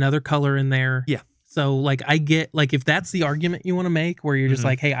having another color in there. Yeah. So, I get, if that's the argument you want to make, where you're just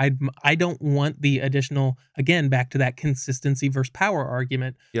like, hey, I don't want the additional, again, back to that consistency versus power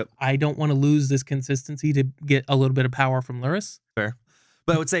argument. Yep. I don't want to lose this consistency to get a little bit of power from Luris. Fair.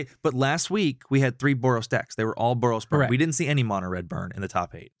 But I would say, last week we had 3 Boros decks. They were all Boros burn. Correct. We didn't see any mono red burn in the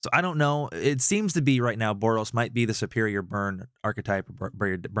top 8. So I don't know. It seems to be right now Boros might be the superior burn archetype or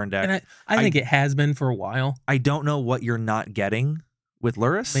burn deck. And I think it has been for a while. I don't know what you're not getting with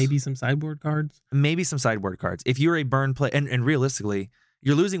Luris. Maybe some sideboard cards. If you're a burn play, and realistically,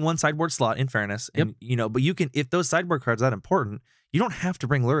 You're losing one sideboard slot, in fairness. And, but you can, if those sideboard cards are that important, you don't have to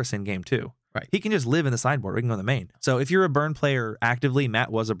bring Lurrus in game 2. Right. He can just live in the sideboard. We can go in the main. So if you're a burn player actively,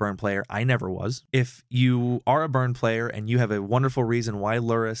 Matt was a burn player. I never was. If you are a burn player and you have a wonderful reason why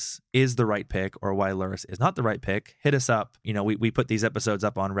Lurrus is the right pick or why Lurrus is not the right pick, hit us up. We put these episodes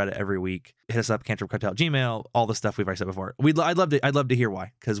up on Reddit every week. Hit us up, Cantrip Cartel, Gmail, all the stuff we've already said before. I'd love to hear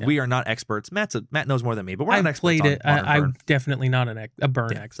why, because we are not experts. Matt knows more than me, but we're not experts. I've played it. I'm definitely not a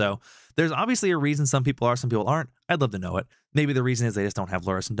burn expert. So there's obviously a reason some people are, some people aren't. I'd love to know it. Maybe the reason is they just don't have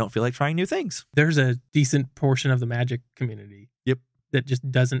Lurrus and don't feel like trying new things. There's a decent portion of the Magic community. Yep. That just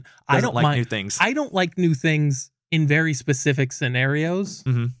doesn't like new things. I don't like new things in very specific scenarios.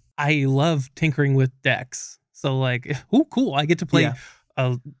 Mm-hmm. I love tinkering with decks. So like, cool. I get to play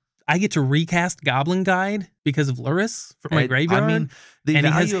I get to recast Goblin Guide because of Lurrus from my graveyard. I mean, and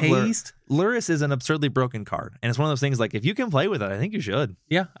he has haste. Lurrus is an absurdly broken card. And it's one of those things like, if you can play with it, I think you should.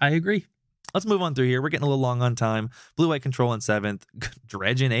 Yeah, I agree. Let's move on through here. We're getting a little long on time. Blue-White Control in 7th.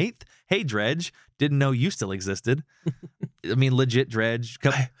 Dredge in 8th. Hey, Dredge. Didn't know you still existed. I mean, legit Dredge.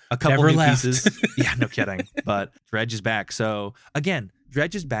 A couple new pieces. Yeah, no kidding. But Dredge is back. So, again,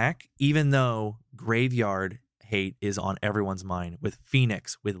 Dredge is back, even though Graveyard hate is on everyone's mind with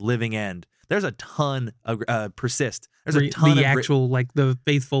Phoenix, with Living End. There's a ton of Persist. There's a ton of actual, like the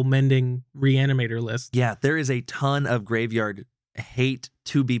Faithful Mending Reanimator list. Yeah, there is a ton of Graveyard hate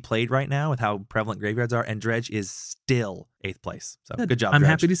to be played right now with how prevalent graveyards are, and Dredge is still 8th place. So good job, I'm Dredge.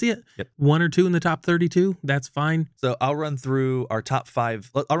 happy to see it. Yep. 1 or 2 in the top 32, that's fine. So I'll run through our top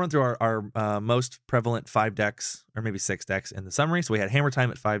 5. I'll run through our most prevalent 5 decks, or maybe 6 decks in the summary. So we had Hammer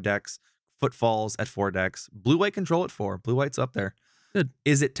Time at 5 decks, Footfalls at 4 decks, Blue-White Control at 4. Blue-White's up there. Good.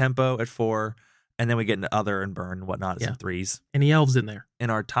 Is It Tempo at 4, and then we get into Other and Burn and whatnot as some 3s. Any elves in there? In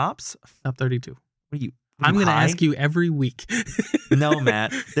our tops? Top 32. What are you? I'm going to ask you every week. No,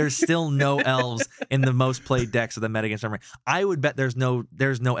 Matt. There's still no elves in the most played decks of the metagame summary. I would bet there's no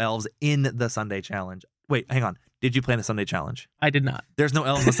elves in the Sunday Challenge. Wait, hang on. Did you play in the Sunday Challenge? I did not. There's no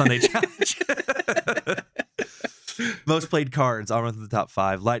elves in the Sunday Challenge. Most played cards. I'll run through the top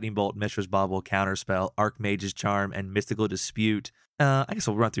 5. Lightning Bolt, Mishra's Bauble, Counterspell, Archmage's Charm, and Mystical Dispute. I guess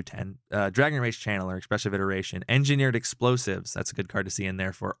we'll run through 10. Dragon Race Channeler, Expressive Iteration, Engineered Explosives. That's a good card to see in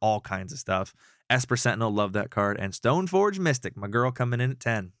there for all kinds of stuff. Esper Sentinel, love that card. And Stoneforge Mystic, my girl, coming in at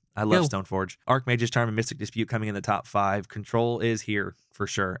 10. I love Stoneforge. Archmage's Charm and Mystic Dispute coming in the top 5. Control is here for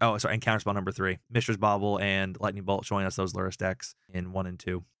sure. Oh, sorry, and Counterspell number 3. Mishra's Bauble and Lightning Bolt showing us those Lurrus decks in 1 and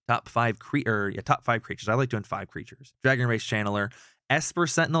 2. Top 5 creatures. I like doing 5 creatures. Dragon Race Channeler. Esper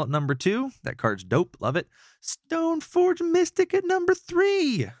Sentinel at number 2. That card's dope. Love it. Stoneforge Mystic at number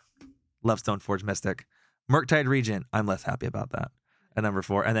 3. Love Stoneforge Mystic. Murktide Regent. I'm less happy about that. At number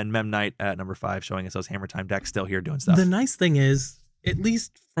 4. And then Mem Knight at number 5, showing us those Hammer Time decks still here doing stuff. The nice thing is, at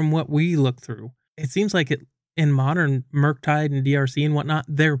least from what we look through, it seems like it in modern Murktide and DRC and whatnot,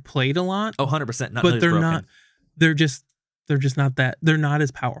 they're played a lot. Oh, 100%. But they're broken. Not. They're just not that. They're not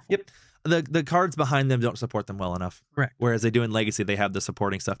as powerful. Yep. The cards behind them don't support them well enough. Correct. Whereas they do in Legacy, they have the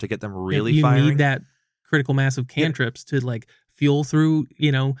supporting stuff to get them really firing. You need that critical mass of cantrips to like fuel through,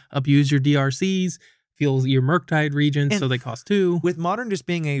 abuse your DRCs, fuel your Murktide regions, so they cost 2. With Modern just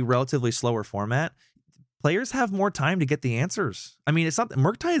being a relatively slower format, players have more time to get the answers. I mean, it's not that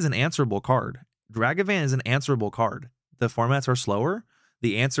Murktide is an answerable card. Dragavan is an answerable card. The formats are slower.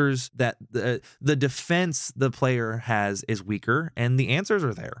 The answers that the defense the player has is weaker, and the answers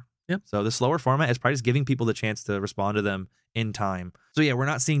are there. Yep. So the slower format is probably just giving people the chance to respond to them in time. So yeah, we're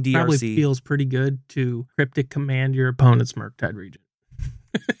not seeing DRC. Probably feels pretty good to cryptic command your opponent's Murktide region.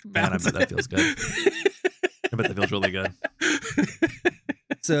 Man, I bet that feels good. I bet that feels really good.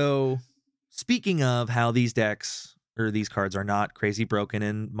 So speaking of how these decks or these cards are not crazy broken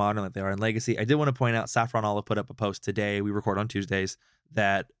in Modern like they are in Legacy, I did want to point out Saffron Olive put up a post today. We record on Tuesdays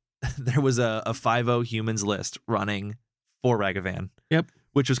that there was a 5-0 humans list running for Ragavan. Yep.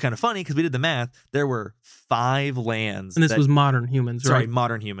 Which was kind of funny because we did the math. There were 5 lands. And this was modern humans, right? Sorry,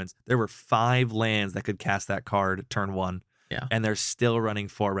 modern humans. There were 5 lands that could cast that card turn 1. Yeah. And they're still running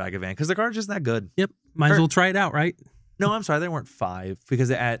for Ragavan because the card's just that good. Yep. Might as well try it out, right? No, I'm sorry. There weren't 5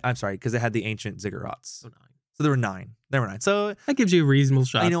 because it had the ancient Ziggurats. So there were 9. There were 9. So that gives you a reasonable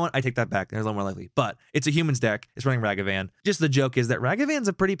shot. You know what? I take that back. There's a little more likely. But it's a humans deck. It's running Ragavan. Just the joke is that Ragavan's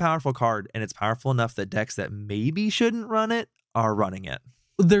a pretty powerful card, and it's powerful enough that decks that maybe shouldn't run it are running it.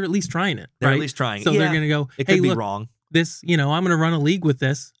 They're at least trying it. They're right? at least trying it. So they're going to go, it could be wrong. This, I'm going to run a league with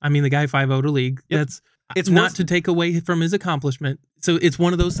this. I mean, the guy 5-0'd a league. Yep. It's not to take away from his accomplishment. So it's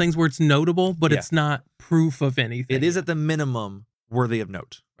one of those things where it's notable, but it's not proof of anything. It is at the minimum worthy of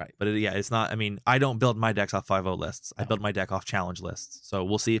note. Right. But it's not. I mean, I don't build my decks off 5.0 lists. I build my deck off challenge lists. So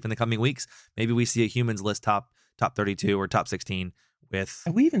we'll see if in the coming weeks maybe we see a humans list top 32 or top 16 with.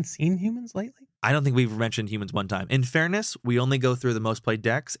 Have we even seen humans lately? I don't think we've mentioned humans one time. In fairness, we only go through the most played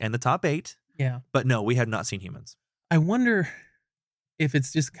decks and the top 8. Yeah. But no, we have not seen humans. I wonder if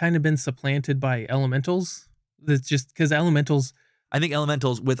it's just kind of been supplanted by elementals. That's just because elementals. I think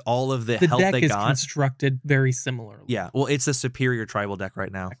elementals, with all of the The help deck they is got, constructed very similarly. yeah. Well, it's a superior tribal deck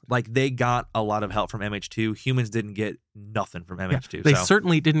right now. Exactly. Like they got a lot of help from MH2. Humans didn't get nothing from MH2. They so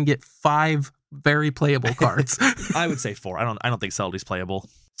certainly didn't get 5 very playable cards. I would say 4. I don't think Subtlety's playable.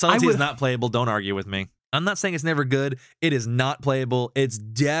 Subtlety is not playable. Don't argue with me. I'm not saying it's never good. It is not playable. It's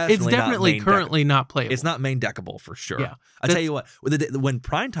definitely currently not playable. It's not main deckable for sure. Yeah. I'll tell you what, when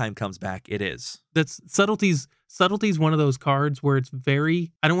primetime comes back, it is. That's Subtlety's one of those cards where it's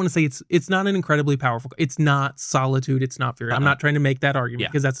very, I don't want to say it's not an incredibly powerful. It's not Solitude. It's not Fury. I'm not trying to make that argument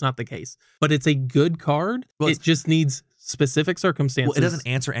because that's not the case. But it's a good card. Well, it just needs specific circumstances. Well, it doesn't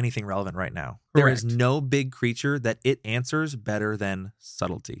answer anything relevant right now. Correct. There is no big creature that it answers better than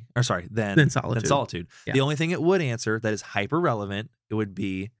Subtlety. Or sorry, than Solitude. Yeah. The only thing it would answer that is hyper relevant, it would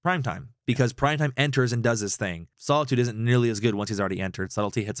be Primetime. Because Primetime enters and does his thing. Solitude isn't nearly as good once he's already entered.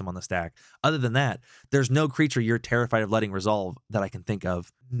 Subtlety hits him on the stack. Other than that, there's no creature you're terrified of letting resolve that I can think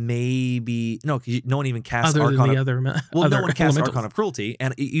of. Maybe no one even casts other Archon. Than the other, well, other no one casts elementals. Archon of Cruelty,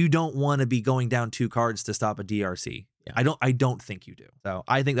 and you don't want to be going down 2 cards to stop a DRC. Yeah. I don't think you do. So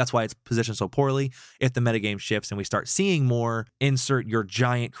I think that's why it's positioned so poorly. If the metagame shifts and we start seeing more insert your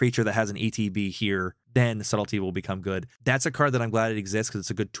giant creature that has an ETB here, then Subtlety will become good. That's a card that I'm glad it exists because it's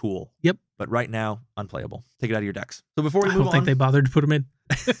a good tool. Yep. But right now, unplayable. Take it out of your decks. So before we I move don't think they bothered to put them in.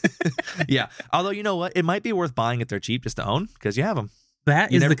 Yeah. Although, you know what? It might be worth buying if they're cheap just to own because you have them.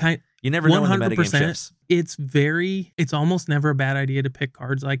 That is the kind. You never know when the metagame shifts. It's almost never a bad idea to pick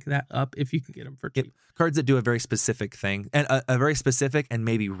cards like that up if you can get them for cheap. Yep. Cards that do a very specific thing and a very specific and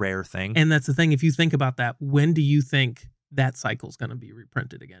maybe rare thing. And that's the thing. If you think about that, when do you think that cycle's going to be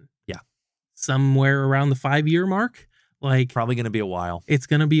reprinted again? Yeah. Somewhere around the 5-year mark. Like probably going to be a while. It's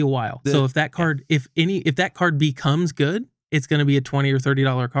going to be a while. So if that card, if that card becomes good, it's going to be a $20 or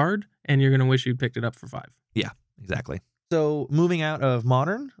 $30 card, and you're going to wish you'd picked it up for $5. Yeah, exactly. So moving out of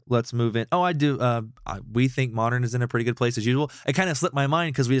Modern, let's move in. Oh, I do. We think Modern is in a pretty good place as usual. It kind of slipped my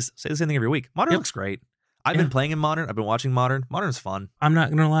mind because we just say the same thing every week. Modern looks great. I've been playing in Modern. I've been watching Modern. Modern's fun. I'm not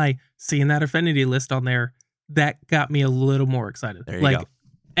going to lie. Seeing that affinity list on there, that got me a little more excited. There you go.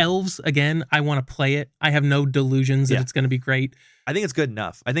 Elves, again, I want to play it. I have no delusions that it's going to be great. I think it's good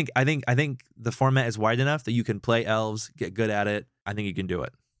enough. I think the format is wide enough that you can play Elves, get good at it. I think you can do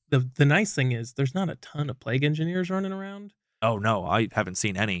it. The nice thing is there's not a ton of Plague Engineers running around. Oh, no, I haven't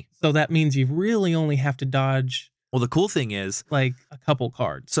seen any. So that means you really only have to dodge. Well, the cool thing is like a couple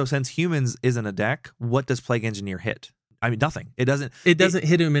cards. So since Humans isn't a deck, what does Plague Engineer hit? I mean, nothing. It doesn't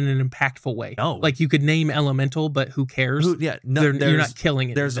hit him in an impactful way. No. Like you could name Elemental, but who cares? You're not killing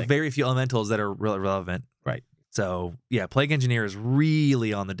it. There's very few Elementals that are really relevant. Right. So, yeah, Plague Engineer is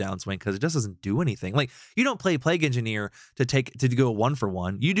really on the downswing because it just doesn't do anything. Like, you don't play Plague Engineer to go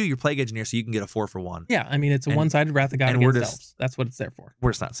 1-for-1. You do your Plague Engineer so you can get a 4-for-1. Yeah, I mean, it's a one-sided Wrath of God against elves. That's what it's there for.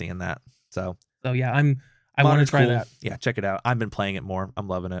 We're just not seeing that. So yeah, I want to try that. Yeah, check it out. I've been playing it more. I'm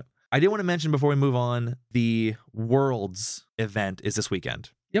loving it. I did want to mention before we move on, the Worlds event is this weekend.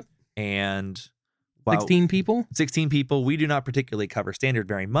 Yep. And 16 people? 16 people. We do not particularly cover Standard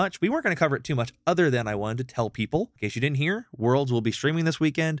very much. We weren't going to cover it too much other than I wanted to tell people, in case you didn't hear, Worlds will be streaming this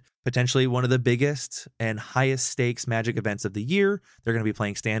weekend. Potentially one of the biggest and highest stakes Magic events of the year. They're going to be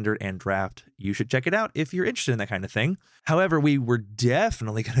playing Standard and Draft. You should check it out if you're interested in that kind of thing. However, we were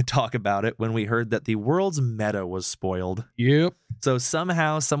definitely going to talk about it when we heard that the Worlds meta was spoiled. Yep. So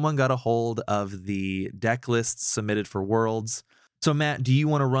somehow someone got a hold of the deck lists submitted for Worlds. So Matt, do you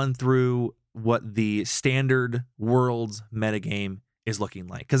want to run through what the Standard Worlds metagame is looking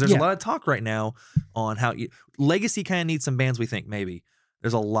like? Because there's a lot of talk right now on how Legacy kind of needs some bans, we think, maybe.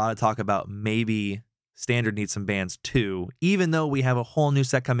 There's a lot of talk about maybe Standard needs some bans too, even though we have a whole new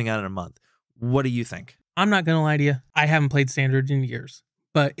set coming out in a month. What do you think? I'm not going to lie to you. I haven't played Standard in years.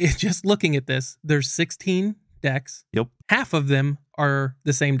 But just looking at this, there's 16 decks. Yep. Half of them are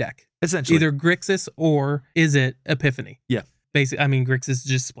the same deck. Essentially. Either Grixis or is it Epiphany? Yeah. Basically, I mean, Grixis is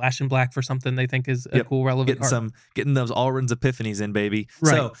just splashing black for something they think is a cool, relevant card. Getting those Alrund's Epiphanies in, baby.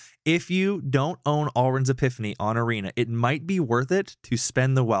 Right. So if you don't own Alrund's Epiphany on Arena, it might be worth it to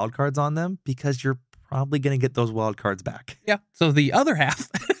spend the wild cards on them because you're probably going to get those wild cards back. Yeah. So the other half.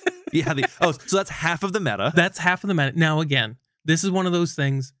 So that's half of the meta. That's half of the meta. Now, again, This is one of those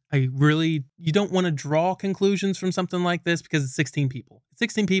things you don't want to draw conclusions from something like this because it's 16 people.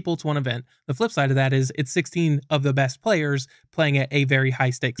 16 people, it's one event. The flip side of that is it's 16 of the best players playing at a very high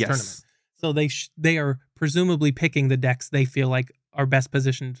stakes tournament. So they are presumably picking the decks they feel like are best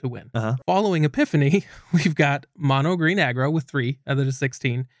positioned to win. Following Epiphany, we've got mono green aggro with 3 out of the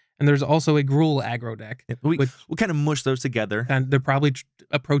 16. And there's also a Gruul aggro deck. Yeah, we kind of mush those together. And they're probably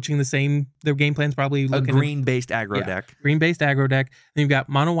approaching the same. Their game plan's probably a green-based aggro deck. Green-based aggro deck. Then you've got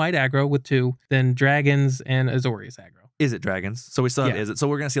mono white aggro with 2. Then dragons and Azorius aggro. Is it dragons? So we still have Is it. So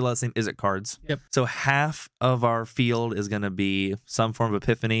we're going to see a lot of the same Is it cards. Yep. So half of our field is going to be some form of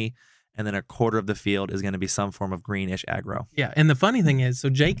Epiphany, and then a quarter of the field is going to be some form of greenish aggro. Yeah, and the funny thing is, so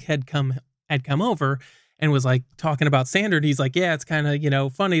Jake had come over and was like talking about standard. He's like, yeah, it's kind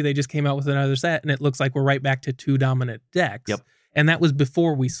of, funny. They just came out with another set and it looks like we're right back to 2 dominant decks. Yep. And that was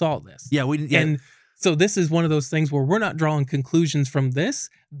before we saw this. Yeah, we didn't. Yeah. And so this is one of those things where we're not drawing conclusions from this.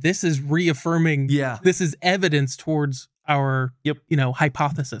 This is reaffirming. Yeah. This is evidence towards our,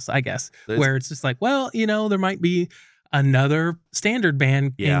 hypothesis, I guess, where it's just like, well, there might be another standard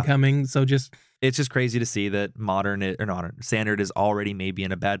ban incoming. So it's just crazy to see that standard is already maybe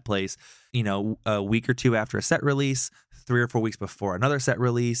in a bad place. A week or 2 after a set release, 3 or 4 weeks before another set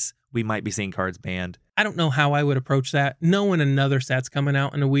release, we might be seeing cards banned. I don't know how I would approach that. Knowing another set's coming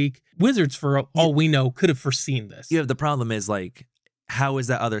out in a week, Wizards, for all we know, could have foreseen this. Yeah, the problem is how is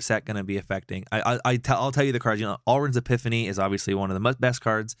that other set going to be affecting? I'll tell you the cards. Alrund's Epiphany is obviously one of the best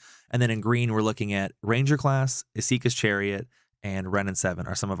cards, and then in green we're looking at Ranger Class, Isika's Chariot, and Ren and 7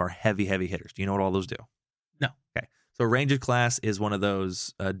 are some of our heavy hitters. Do you know what all those do? No. Okay. So Ranger Class is one of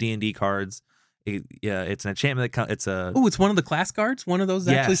those D&D cards. It's an enchantment that it's one of the class cards. One of those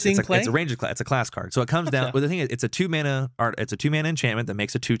actually seeing play. It's a Ranger Class. It's a class card. So it comes down. But the thing is, it's a 2-mana art. It's a 2-mana enchantment that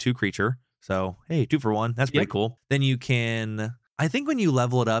makes a 2/2 creature. So hey, 2 for 1. That's pretty cool. Then you can. I think when you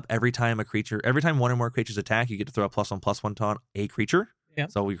level it up, every time one or more creatures attack, you get to throw a +1/+1 taunt a creature. Yeah.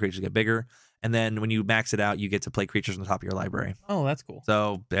 So your creatures get bigger. And then when you max it out, you get to play creatures on the top of your library. Oh, that's cool.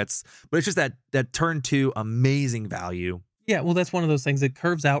 So but it's just that turn 2 amazing value. Yeah, well, that's one of those things that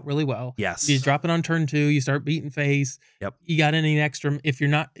curves out really well. Yes. You drop it on turn 2, you start beating face. Yep. You got any extra, if you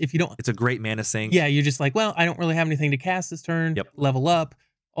don't. It's a great mana sink. Yeah, you're just like, well, I don't really have anything to cast this turn. Yep. Level up.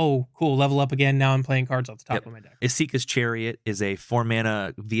 Oh, cool. Level up again. Now I'm playing cards off the top of my deck. Isika's Chariot is a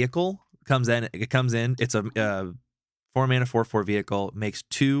 4-mana vehicle. It comes in. It's a 4-mana 4/4 vehicle. Makes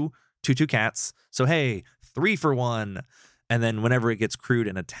 2 cats. So hey, 3 for 1. And then whenever it gets crewed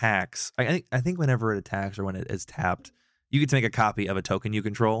and attacks, I think whenever it attacks or when it is tapped, you get to make a copy of a token you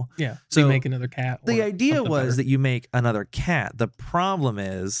control. Yeah. So you make another cat. The idea was that you make another cat. The problem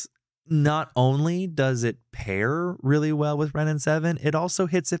is, not only does it pair really well with Ren and 7, it also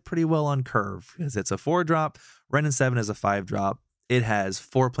hits it pretty well on curve because it's a 4-drop. Ren and 7 is a 5-drop. It has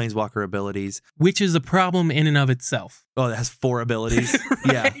 4 Planeswalker abilities, which is a problem in and of itself. Oh, it has 4 abilities.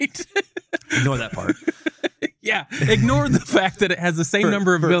 Right? Yeah, ignore that part. Yeah, ignore the fact that it has the same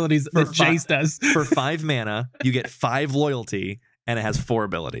number of abilities that Jace does. For 5 mana, you get 5 loyalty, and it has 4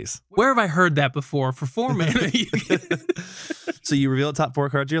 abilities. Where have I heard that before? For 4 mana, you So you reveal the top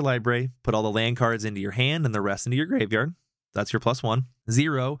 4 cards of your library, put all the land cards into your hand, and the rest into your graveyard. That's your +1.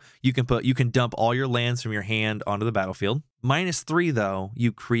 0, you can dump all your lands from your hand onto the battlefield. -3, though,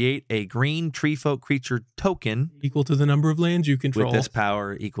 you create a green tree folk creature token equal to the number of lands you control. With this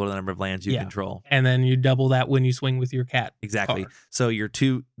power equal to the number of lands you control. And then you double that when you swing with your cat. Exactly. card. So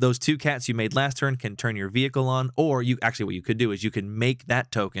those 2 cats you made last turn can turn your vehicle on, or what you could do is you can make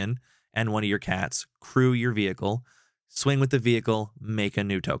that token and one of your cats crew your vehicle, swing with the vehicle, make a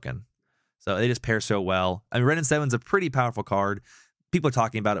new token. So they just pair so well. I mean, Ren and 7's a pretty powerful card. People are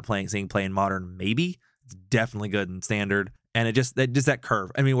talking about it seeing play in Modern, maybe. It's definitely good in Standard. And it just that curve.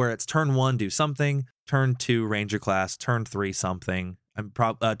 I mean, where it's turn 1, do something, turn 2, Ranger Class, turn 3, something.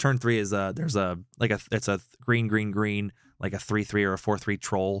 Turn 3 is it's a green, like a 3/3 or a 4/3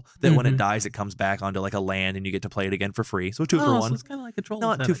 troll that when it dies, it comes back onto like a land and you get to play it again for free. So 2 for 1. So it's kind of like a troll.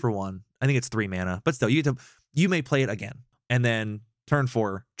 Not 2 for 1. I think it's 3 mana, but still, you may play it again. And then turn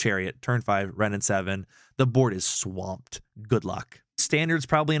 4, Chariot. Turn 5, Ren and 7. The board is swamped. Good luck. Standard's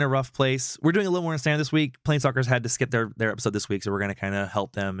probably in a rough place. We're doing a little more in Standard this week. Planeswalkers had to skip their episode this week, so we're going to kind of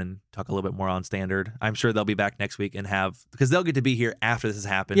help them and talk a little bit more on Standard. I'm sure they'll be back next week because they'll get to be here after this has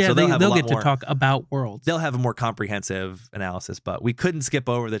happened. Yeah, so they'll get to talk about Worlds. They'll have a more comprehensive analysis, but we couldn't skip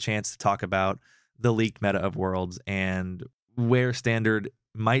over the chance to talk about the leaked meta of Worlds and where Standard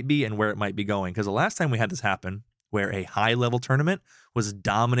might be and where it might be going. Because the last time we had this happen, where a high-level tournament was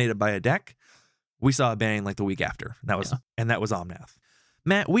dominated by a deck, we saw a banning like the week after. That was Omnath.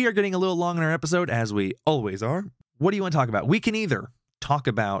 Matt, we are getting a little long in our episode, as we always are. What do you want to talk about? We can either talk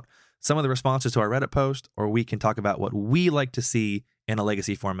about some of the responses to our Reddit post, or we can talk about what we like to see in a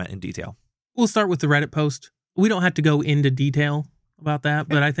legacy format in detail. We'll start with the Reddit post. We don't have to go into detail about that,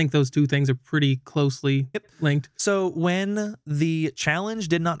 but I think those two things are pretty closely linked. So when the challenge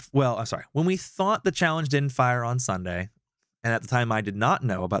when we thought the challenge didn't fire on Sunday, and at the time I did not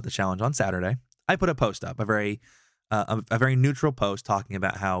know about the challenge on Saturday, I put a post up, a very neutral post talking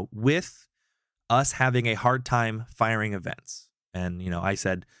about how with us having a hard time firing events, and I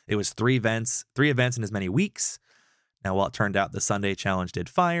said it was three events in as many weeks. Now, while it turned out the Sunday challenge did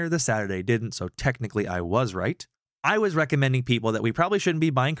fire, the Saturday didn't, so technically I was right. I was recommending people that we probably shouldn't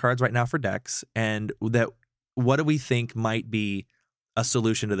be buying cards right now for decks, and that what do we think might be a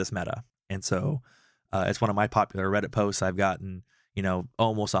solution to this meta. And so it's one of my popular Reddit posts. I've gotten,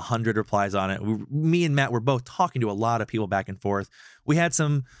 almost 100 replies on it. Me and Matt were both talking to a lot of people back and forth. We had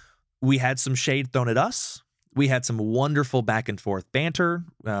some shade thrown at us. We had some wonderful back and forth banter,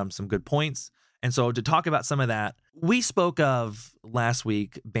 some good points. And so to talk about some of that, we spoke of last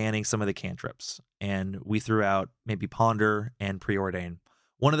week banning some of the cantrips, and we threw out maybe Ponder and Preordain.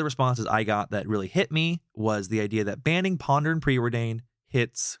 One of the responses I got that really hit me was the idea that banning Ponder and Preordain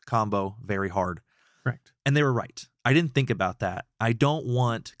hits combo very hard. Correct. And they were right. I didn't think about that. I don't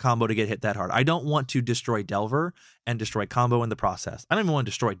want combo to get hit that hard. I don't want to destroy Delver and destroy combo in the process. I don't even want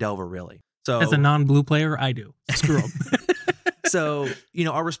to destroy Delver, really. So as a non-blue player, I do. Screw them. So,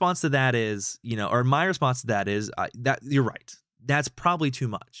 our response to that is, or my response to that is that you're right. That's probably too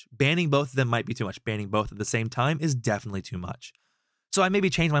much. Banning both of them might be too much. Banning both at the same time is definitely too much. So I maybe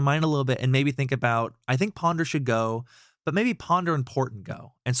change my mind a little bit and maybe think about, I think Ponder should go, but maybe Ponder and Portent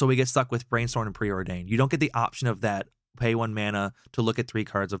go. And so we get stuck with Brainstorm and Preordain. You don't get the option of that pay 1 mana to look at 3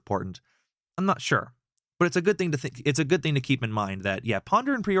 cards of Portent. I'm not sure, but it's a good thing to think. It's a good thing to keep in mind that,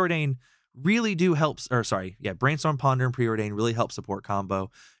 Ponder and Preordain really do help, Brainstorm, Ponder, and Preordain really help support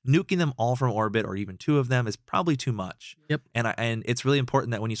combo. Nuking them all from orbit, or even 2 of them, is probably too much. Yep. And it's really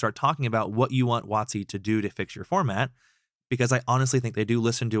important that when you start talking about what you want WotC to do to fix your format, because I honestly think they do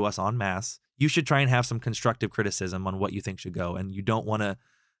listen to us en masse, you should try and have some constructive criticism on what you think should go. And you don't want to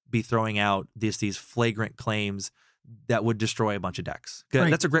be throwing out these flagrant claims that would destroy a bunch of decks.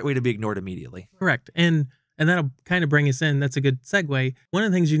 Right. That's a great way to be ignored immediately. Correct. And that'll kind of bring us in. That's a good segue. One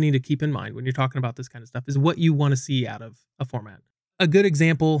of the things you need to keep in mind when you're talking about this kind of stuff is what you want to see out of a format. A good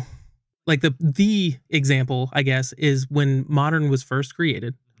example, like the example, I guess, is when Modern was first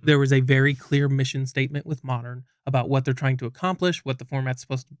created. There was a very clear mission statement with Modern about what they're trying to accomplish, what the format's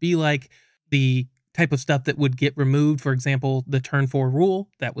supposed to be like, the type of stuff that would get removed. For example, the turn 4 rule,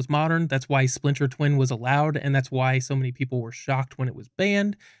 that was Modern. That's why Splinter Twin was allowed, and that's why so many people were shocked when it was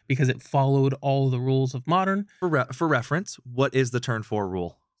banned, because it followed all the rules of Modern. For reference, what is the turn 4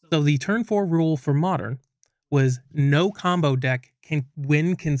 rule? So the turn 4 rule for Modern was no combo deck can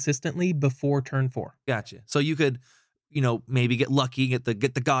win consistently before turn 4. Gotcha. So you could, maybe get lucky, get the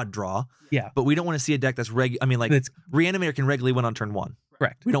God draw. Yeah. But we don't want to see a deck that's Reanimator can regularly win on turn 1.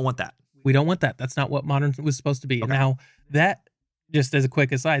 Correct. We don't want that. We don't want that. That's not what Modern was supposed to be. Okay. Now, that, just as a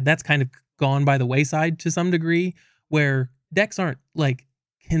quick aside, that's kind of gone by the wayside to some degree, where decks aren't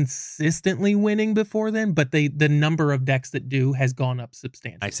consistently winning before then, but the number of decks that do has gone up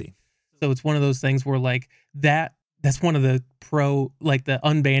substantially. I see. So it's one of those things where that's one of the the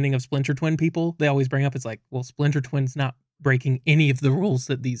unbanning of Splinter Twin people. They always bring up, it's like, well, Splinter Twin's not breaking any of the rules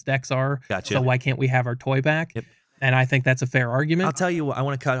that these decks are. Gotcha. So why can't we have our toy back? Yep. And I think that's a fair argument. I'll tell you what, I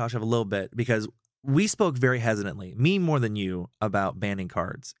want to cut off a little bit, because we spoke very hesitantly, me more than you, about banning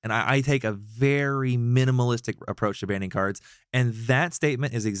cards. And I take a very minimalistic approach to banning cards. And that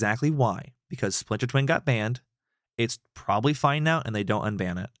statement is exactly why. Because Splinter Twin got banned. It's probably fine now, and they don't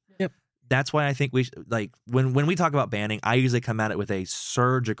unban it. Yep. That's why I think we when we talk about banning, I usually come at it with a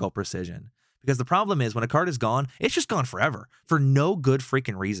surgical precision. Because the problem is, when a card is gone, it's just gone forever for no good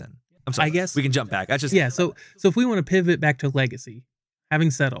freaking reason. I'm sorry. I guess we can jump back. That's just So if we want to pivot back to Legacy,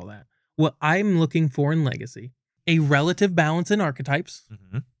 having said all that, what I'm looking for in Legacy, a relative balance in archetypes.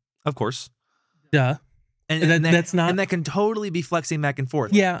 Mm-hmm. Of course. Duh. And that's not, and that can totally be flexing back and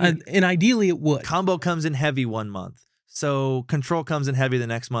forth. Yeah, and ideally it would. Combo comes in heavy 1 month, so control comes in heavy the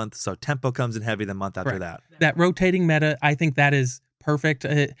next month, so tempo comes in heavy the month after that. That rotating meta, I think that is perfect.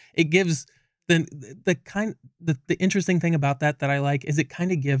 It gives the interesting thing about that I like is it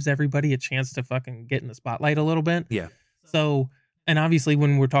kind of gives everybody a chance to fucking get in the spotlight a little bit. Yeah. So, and obviously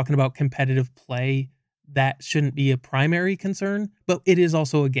when we're talking about competitive play, that shouldn't be a primary concern, but it is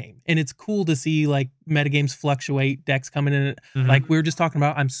also a game. And it's cool to see metagames fluctuate, decks coming in. Mm-hmm. Like we were just talking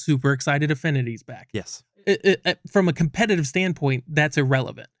about, I'm super excited Affinity's back. Yes. From a competitive standpoint, that's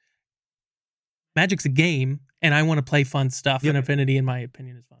irrelevant. Magic's a game, and I want to play fun stuff, and Affinity, in my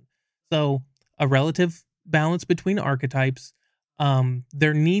opinion, is fun. So a relative balance between archetypes.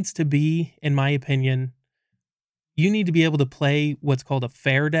 There needs to be, in my opinion, you need to be able to play what's called a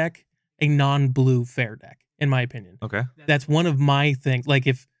fair deck, a non-blue fair deck, in my opinion. Okay. That's one of my things.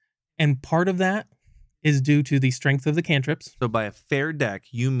 And part of that is due to the strength of the cantrips. So by a fair deck,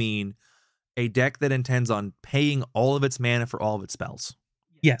 you mean a deck that intends on paying all of its mana for all of its spells.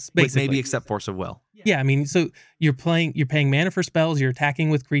 Yes, basically. Maybe except Force of Will. Yeah, I mean, so you're paying mana for spells, you're attacking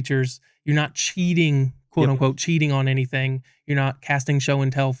with creatures, you're not cheating, quote unquote, cheating on anything. You're not casting Show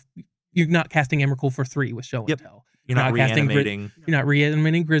and Tell. You're not casting Emrakul for 3 with Show and Tell. You're not reanimating. You're not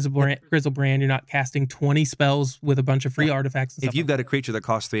reanimating Grizzlebrand. You're not casting 20 spells with a bunch of free artifacts and stuff. If you've got a creature that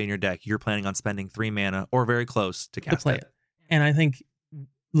costs 3 in your deck, you're planning on spending 3 mana or very close to cast play it. And I think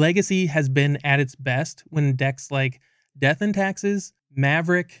Legacy has been at its best when decks like Death and Taxes,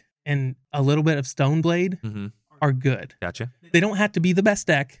 Maverick, and a little bit of Stoneblade are good. Gotcha. They don't have to be the best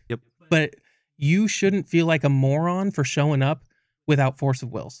deck. Yep. But you shouldn't feel like a moron for showing up without Force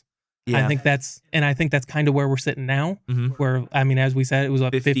of Wills. Yeah. I think that's kind of where we're sitting now. Where, I mean, as we said, it was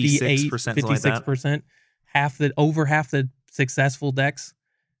up 56%. Over half the successful decks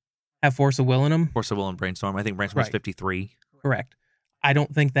have Force of Will in them. Force of Will and Brainstorm. I think Brainstorm is 53. Correct. I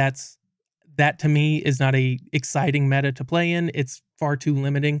don't think that to me is not a exciting meta to play in. It's far too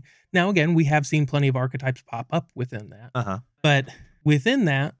limiting. Now, again, we have seen plenty of archetypes pop up within that. But within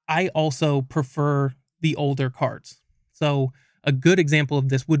that, I also prefer the older cards. So a good example of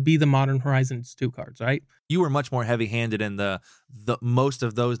this would be the Modern Horizons 2 cards, right? You were much more heavy-handed in the most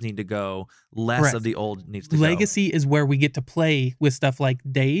of those need to go, less of the old needs to go. Legacy is where we get to play with stuff like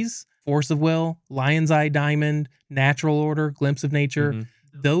Daze, Force of Will, Lion's Eye Diamond, Natural Order, Glimpse of Nature.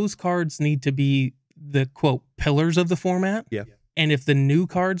 Those cards need to be the, quote, pillars of the format. Yeah. And if the new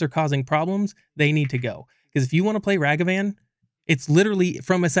cards are causing problems, they need to go. Because if you want to play Ragavan, it's literally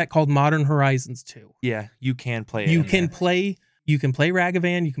from a set called Modern Horizons 2. Yeah, you can play it. You can play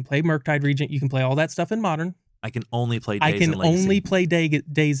Ragavan, you can play Murktide Regent, you can play all that stuff in Modern. I can only play Daze in Legacy. I can only play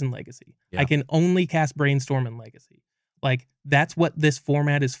Daze in Legacy. Yeah. I can only cast Brainstorm in Legacy. Like, that's what this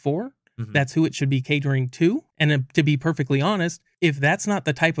format is for. That's who it should be catering to. And to be perfectly honest, if that's not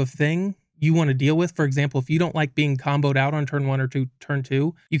the type of thing you want to deal with, for example, if you don't like being comboed out on turn 1 or turn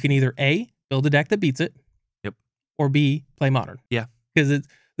 2, you can either A, build a deck that beats it, or B, play Modern. Yeah. Because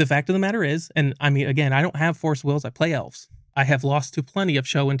the fact of the matter is, and I mean, again, I don't have Force Wills, I play Elves. I have lost to plenty of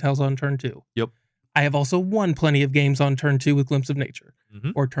Show and Tells on turn 2. Yep. I have also won plenty of games on turn 2 with Glimpse of Nature,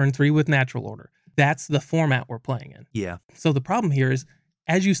 or turn 3 with Natural Order. That's the format we're playing in. Yeah. So the problem here is,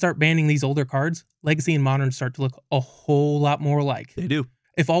 as you start banning these older cards, Legacy and Modern start to look a whole lot more alike. They do.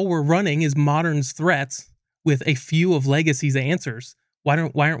 If all we're running is Modern's threats with a few of Legacy's answers, why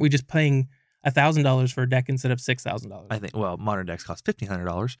aren't we just paying $1,000 for a deck instead of $6,000? I think, well, Modern decks cost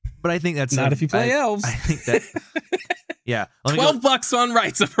 $1,500, but I think that's not if you play Elves. I think that, yeah. $12 on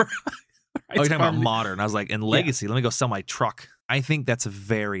Rights of you're talking about Modern. I was like, in Legacy, let me go sell my truck. I think that's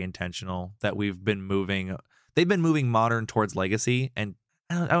very intentional that we've been moving. They've been moving Modern towards Legacy, and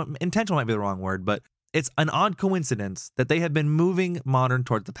intentional might be the wrong word, but it's an odd coincidence that they have been moving Modern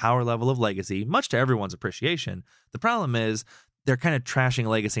towards the power level of Legacy, much to everyone's appreciation. The problem is they're kind of trashing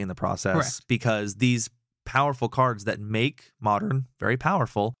Legacy in the process because these powerful cards that make Modern very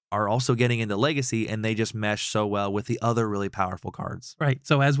powerful are also getting into Legacy, and they just mesh so well with the other really powerful cards. Right.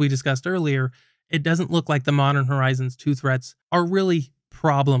 So as we discussed earlier, it doesn't look like the Modern Horizons 2 threats are really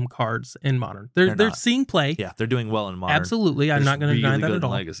problem cards in Modern. They're seeing play. Yeah, they're doing well in Modern. Absolutely. I'm not going to deny that at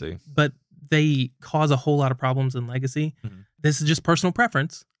all. Legacy. But they cause a whole lot of problems in Legacy. This is just personal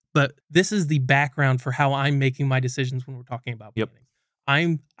preference, but this is the background for how I'm making my decisions when we're talking about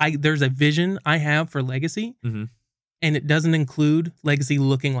bannings. There's a vision I have for Legacy, and it doesn't include Legacy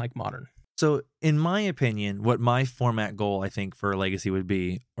looking like Modern. So, in my opinion, what my format goal, I think, for Legacy would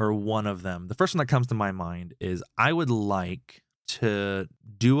be, or one of them, the first one that comes to my mind is I would like to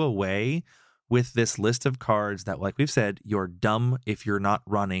do away with this list of cards that, like we've said, you're dumb if you're not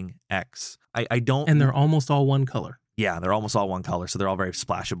running X. I don't... And they're almost all one color. Yeah, they're almost all one color, so they're all very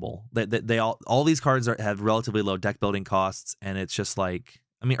splashable. They all these cards have relatively low deck building costs, and it's just like,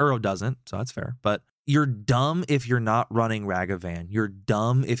 I mean, Uro doesn't, so that's fair, but you're dumb if you're not running Ragavan. You're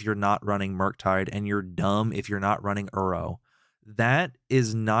dumb if you're not running Murktide, and you're dumb if you're not running Uro. That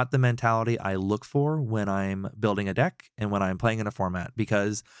is not the mentality I look for when I'm building a deck and when I'm playing in a format,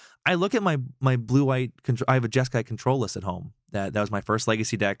 because I look at my blue-white control. I have a Jeskai control list at home. That was my first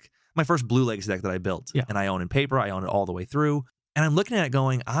Legacy deck, my first blue Legacy deck that I built. Yeah. And I own in paper. I own it all the way through. And I'm looking at it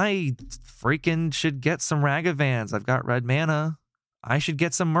going, I freaking should get some Ragavans. I've got red mana. I should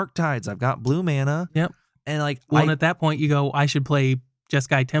get some Murktides. I've got blue mana. Yep. And like, and at that point you go, I should play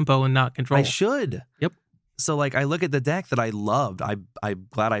Jeskai tempo and not control. I should. Yep. So like, I look at the deck that I loved. I'm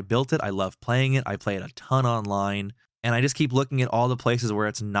glad I built it. I love playing it. I play it a ton online. And I just keep looking at all the places where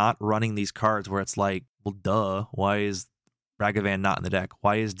it's not running these cards where it's like, well, duh, why is Ragavan not in the deck?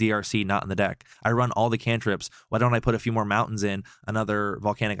 Why is DRC not in the deck? I run all the cantrips. Why don't I put a few more mountains in, another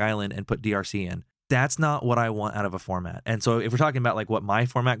volcanic island, and put DRC in? That's not what I want out of a format. And so if we're talking about like what my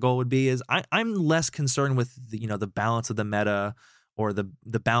format goal would be, is I'm less concerned with the balance of the meta or the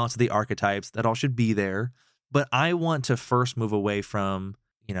balance of the archetypes. That all should be there. But I want to first move away from,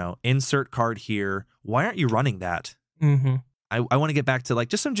 insert card here. Why aren't you running that? Mm-hmm. I want to get back to like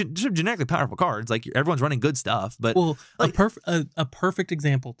just some genetically powerful cards. Like everyone's running good stuff, but like, a perfect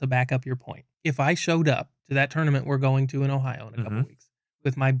example to back up your point. If I showed up to that tournament we're going to in Ohio in a couple weeks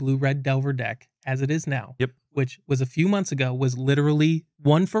with my blue-red Delver deck as it is now, which was a few months ago, was literally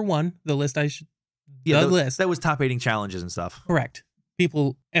 1-for-1 the list list that was top 8 challenges and stuff. Correct.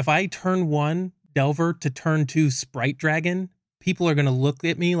 People, if I turn 1 Delver to turn 2 Sprite Dragon, people are going to look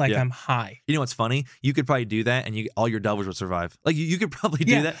at me like I'm high. You know what's funny? You could probably do that, and all your Delvers would survive. Like you could probably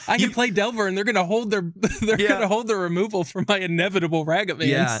do that. I could play Delver, and they're going to hold their removal for my inevitable Ragavans.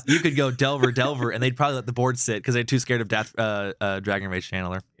 Yeah, you could go Delver, and they'd probably let the board sit because they're too scared of Dragon Rage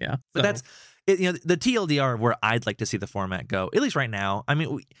Channeler. Yeah, but that's it. The TLDR of where I'd like to see the format go, at least right now. I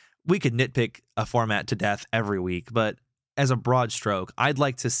mean, we could nitpick a format to death every week, but as a broad stroke, I'd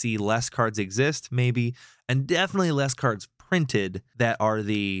like to see less cards exist, maybe, and definitely less cards printed that are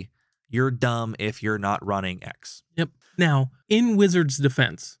you're dumb if you're not running X. Yep. Now, in Wizards'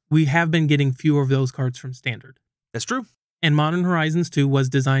 defense, we have been getting fewer of those cards from Standard. That's true. And Modern Horizons 2 was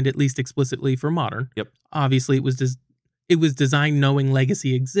designed at least explicitly for Modern. Yep. Obviously, it was designed knowing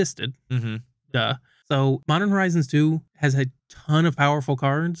Legacy existed. Mm-hmm. Duh. So Modern Horizons 2 has a ton of powerful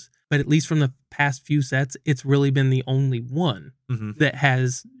cards, but at least from the past few sets, it's really been the only one that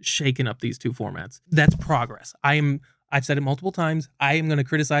has shaken up these two formats. That's progress. I've said it multiple times. I am going to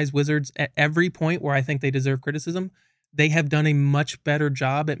criticize Wizards at every point where I think they deserve criticism. They have done a much better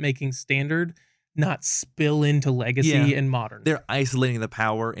job at making Standard not spill into Legacy and Modern. They're isolating the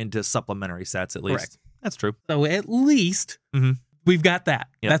power into supplementary sets, at least. Correct. That's true. So at least we've got that.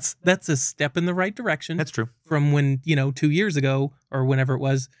 Yep. That's a step in the right direction. That's true. From when, 2 years ago or whenever it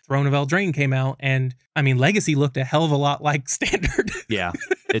was, Throne of Eldraine came out. And I mean, Legacy looked a hell of a lot like Standard. Yeah,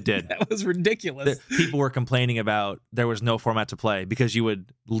 it did. That was ridiculous. People were complaining about there was no format to play because you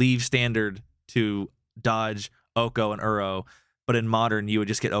would leave Standard to dodge Oko and Uro. But in Modern, you would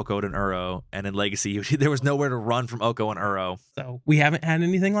just get Oko and Uro. And in Legacy, there was nowhere to run from Oko and Uro. So we haven't had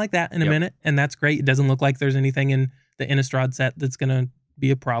anything like that in a minute. And that's great. It doesn't look like there's anything in the Innistrad set that's going to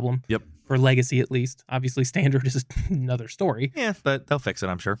be a problem. Yep. For Legacy, at least. Obviously, Standard is another story. Yeah, but they'll fix it,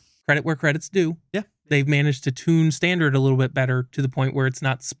 I'm sure. Credit where credit's due. Yeah. They've managed to tune Standard a little bit better to the point where it's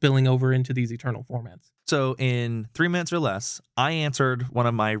not spilling over into these Eternal formats. So in 3 minutes or less, I answered one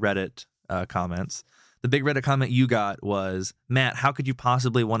of my Reddit comments. The big Reddit comment you got was, Matt, how could you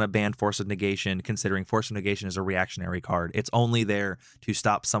possibly want to ban Force of Negation considering Force of Negation is a reactionary card? It's only there to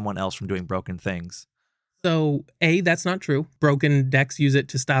stop someone else from doing broken things. So, A, that's not true. Broken decks use it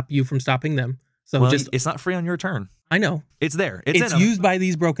to stop you from stopping them. So it's not free on your turn. I know. It's there. It's used by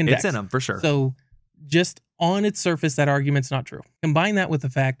these broken decks. It's in them, for sure. So just on its surface, that argument's not true. Combine that with the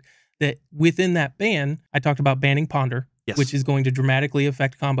fact that within that ban, I talked about banning Ponder, which is going to dramatically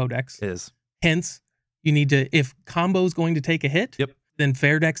affect combo decks. It is. Hence, you need to, if combo's going to take a hit, then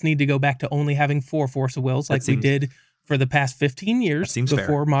fair decks need to go back to only having 4 Force of Wills we did for the past 15 years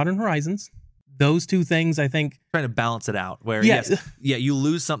before Modern Horizons. Those two things, I think, trying to balance it out where you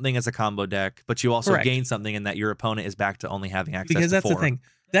lose something as a combo deck, but you also gain something in that your opponent is back to only having access because to that's 4. the thing.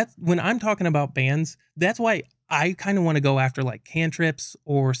 That's when I'm talking about bans, that's why I kind of want to go after like cantrips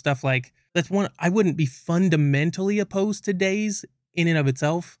or stuff like that's one I wouldn't be fundamentally opposed to Daze in and of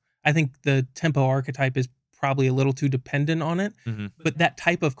itself. I think the tempo archetype is probably a little too dependent on it, but that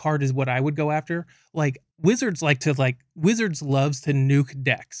type of card is what I would go after. Like Wizards loves to nuke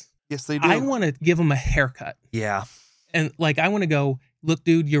decks. Yes, they do. I want to give them a haircut. Yeah. And I want to go, look,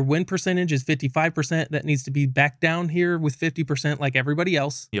 dude, your win percentage is 55%. That needs to be back down here with 50% like everybody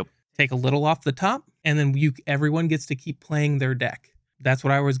else. Yep. Take a little off the top, and then everyone gets to keep playing their deck. That's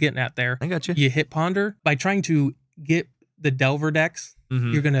what I was getting at there. I got you. You hit Ponder. By trying to get the Delver decks,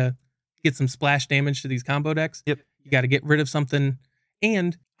 you're going to get some splash damage to these combo decks. Yep. You got to get rid of something.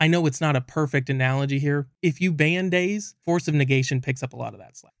 And I know it's not a perfect analogy here. If you ban Daze, Force of Negation picks up a lot of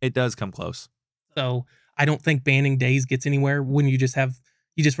that slack. It does come close. So I don't think banning Daze gets anywhere when you just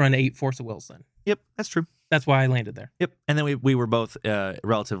run 8 Force of Wills then. Yep, that's true. That's why I landed there. Yep. And then we were both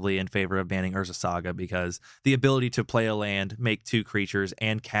relatively in favor of banning Urza Saga because the ability to play a land, make 2 creatures,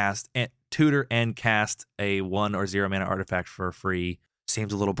 and tutor and cast a 1 or 0 mana artifact for free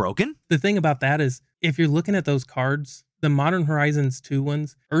seems a little broken. The thing about that is, if you're looking at those cards, the Modern Horizons 2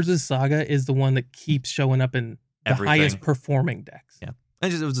 ones, Urza's Saga is the one that keeps showing up in the highest performing decks. Yeah.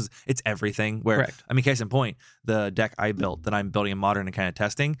 It's everything. Where, correct. I mean, case in point, the deck I built that I'm building in Modern and kind of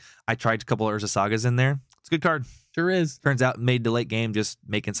testing, I tried a couple of Urza Sagas in there. It's a good card. Sure is. Turns out, made to late game, just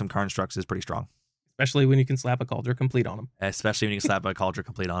making some constructs is pretty strong. Especially when you can slap a Cauldron Complete on them. Especially when you can slap a Cauldron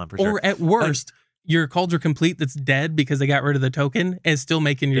Complete on them, for sure. Or at worst, your Cauldron Complete that's dead because they got rid of the token is still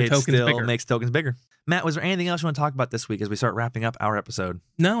making your tokens bigger. It still makes tokens bigger. Matt, was there anything else you want to talk about this week as we start wrapping up our episode?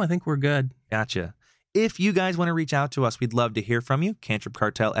 No, I think we're good. Gotcha. If you guys want to reach out to us, we'd love to hear from you.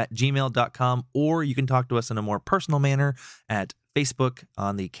 cantripcartel@gmail.com, or you can talk to us in a more personal manner at Facebook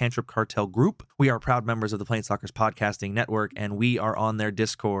on the Cantrip Cartel group. We are proud members of the Planeswalkers Podcasting Network, and we are on their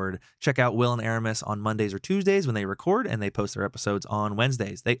Discord. Check out Will and Aramis on Mondays or Tuesdays when they record, and they post their episodes on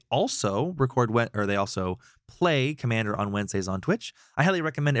Wednesdays. They also play Commander on Wednesdays on Twitch. I highly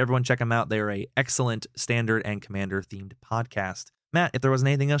recommend everyone check them out. They are an excellent Standard and Commander themed podcast. Matt, if there wasn't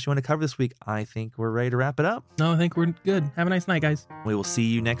anything else you want to cover this week, I think we're ready to wrap it up. No, I think we're good. Have a nice night, guys. We will see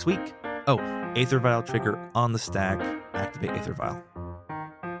you next week. Oh, Aether Vial trigger on the stack. Activate Aether Vial.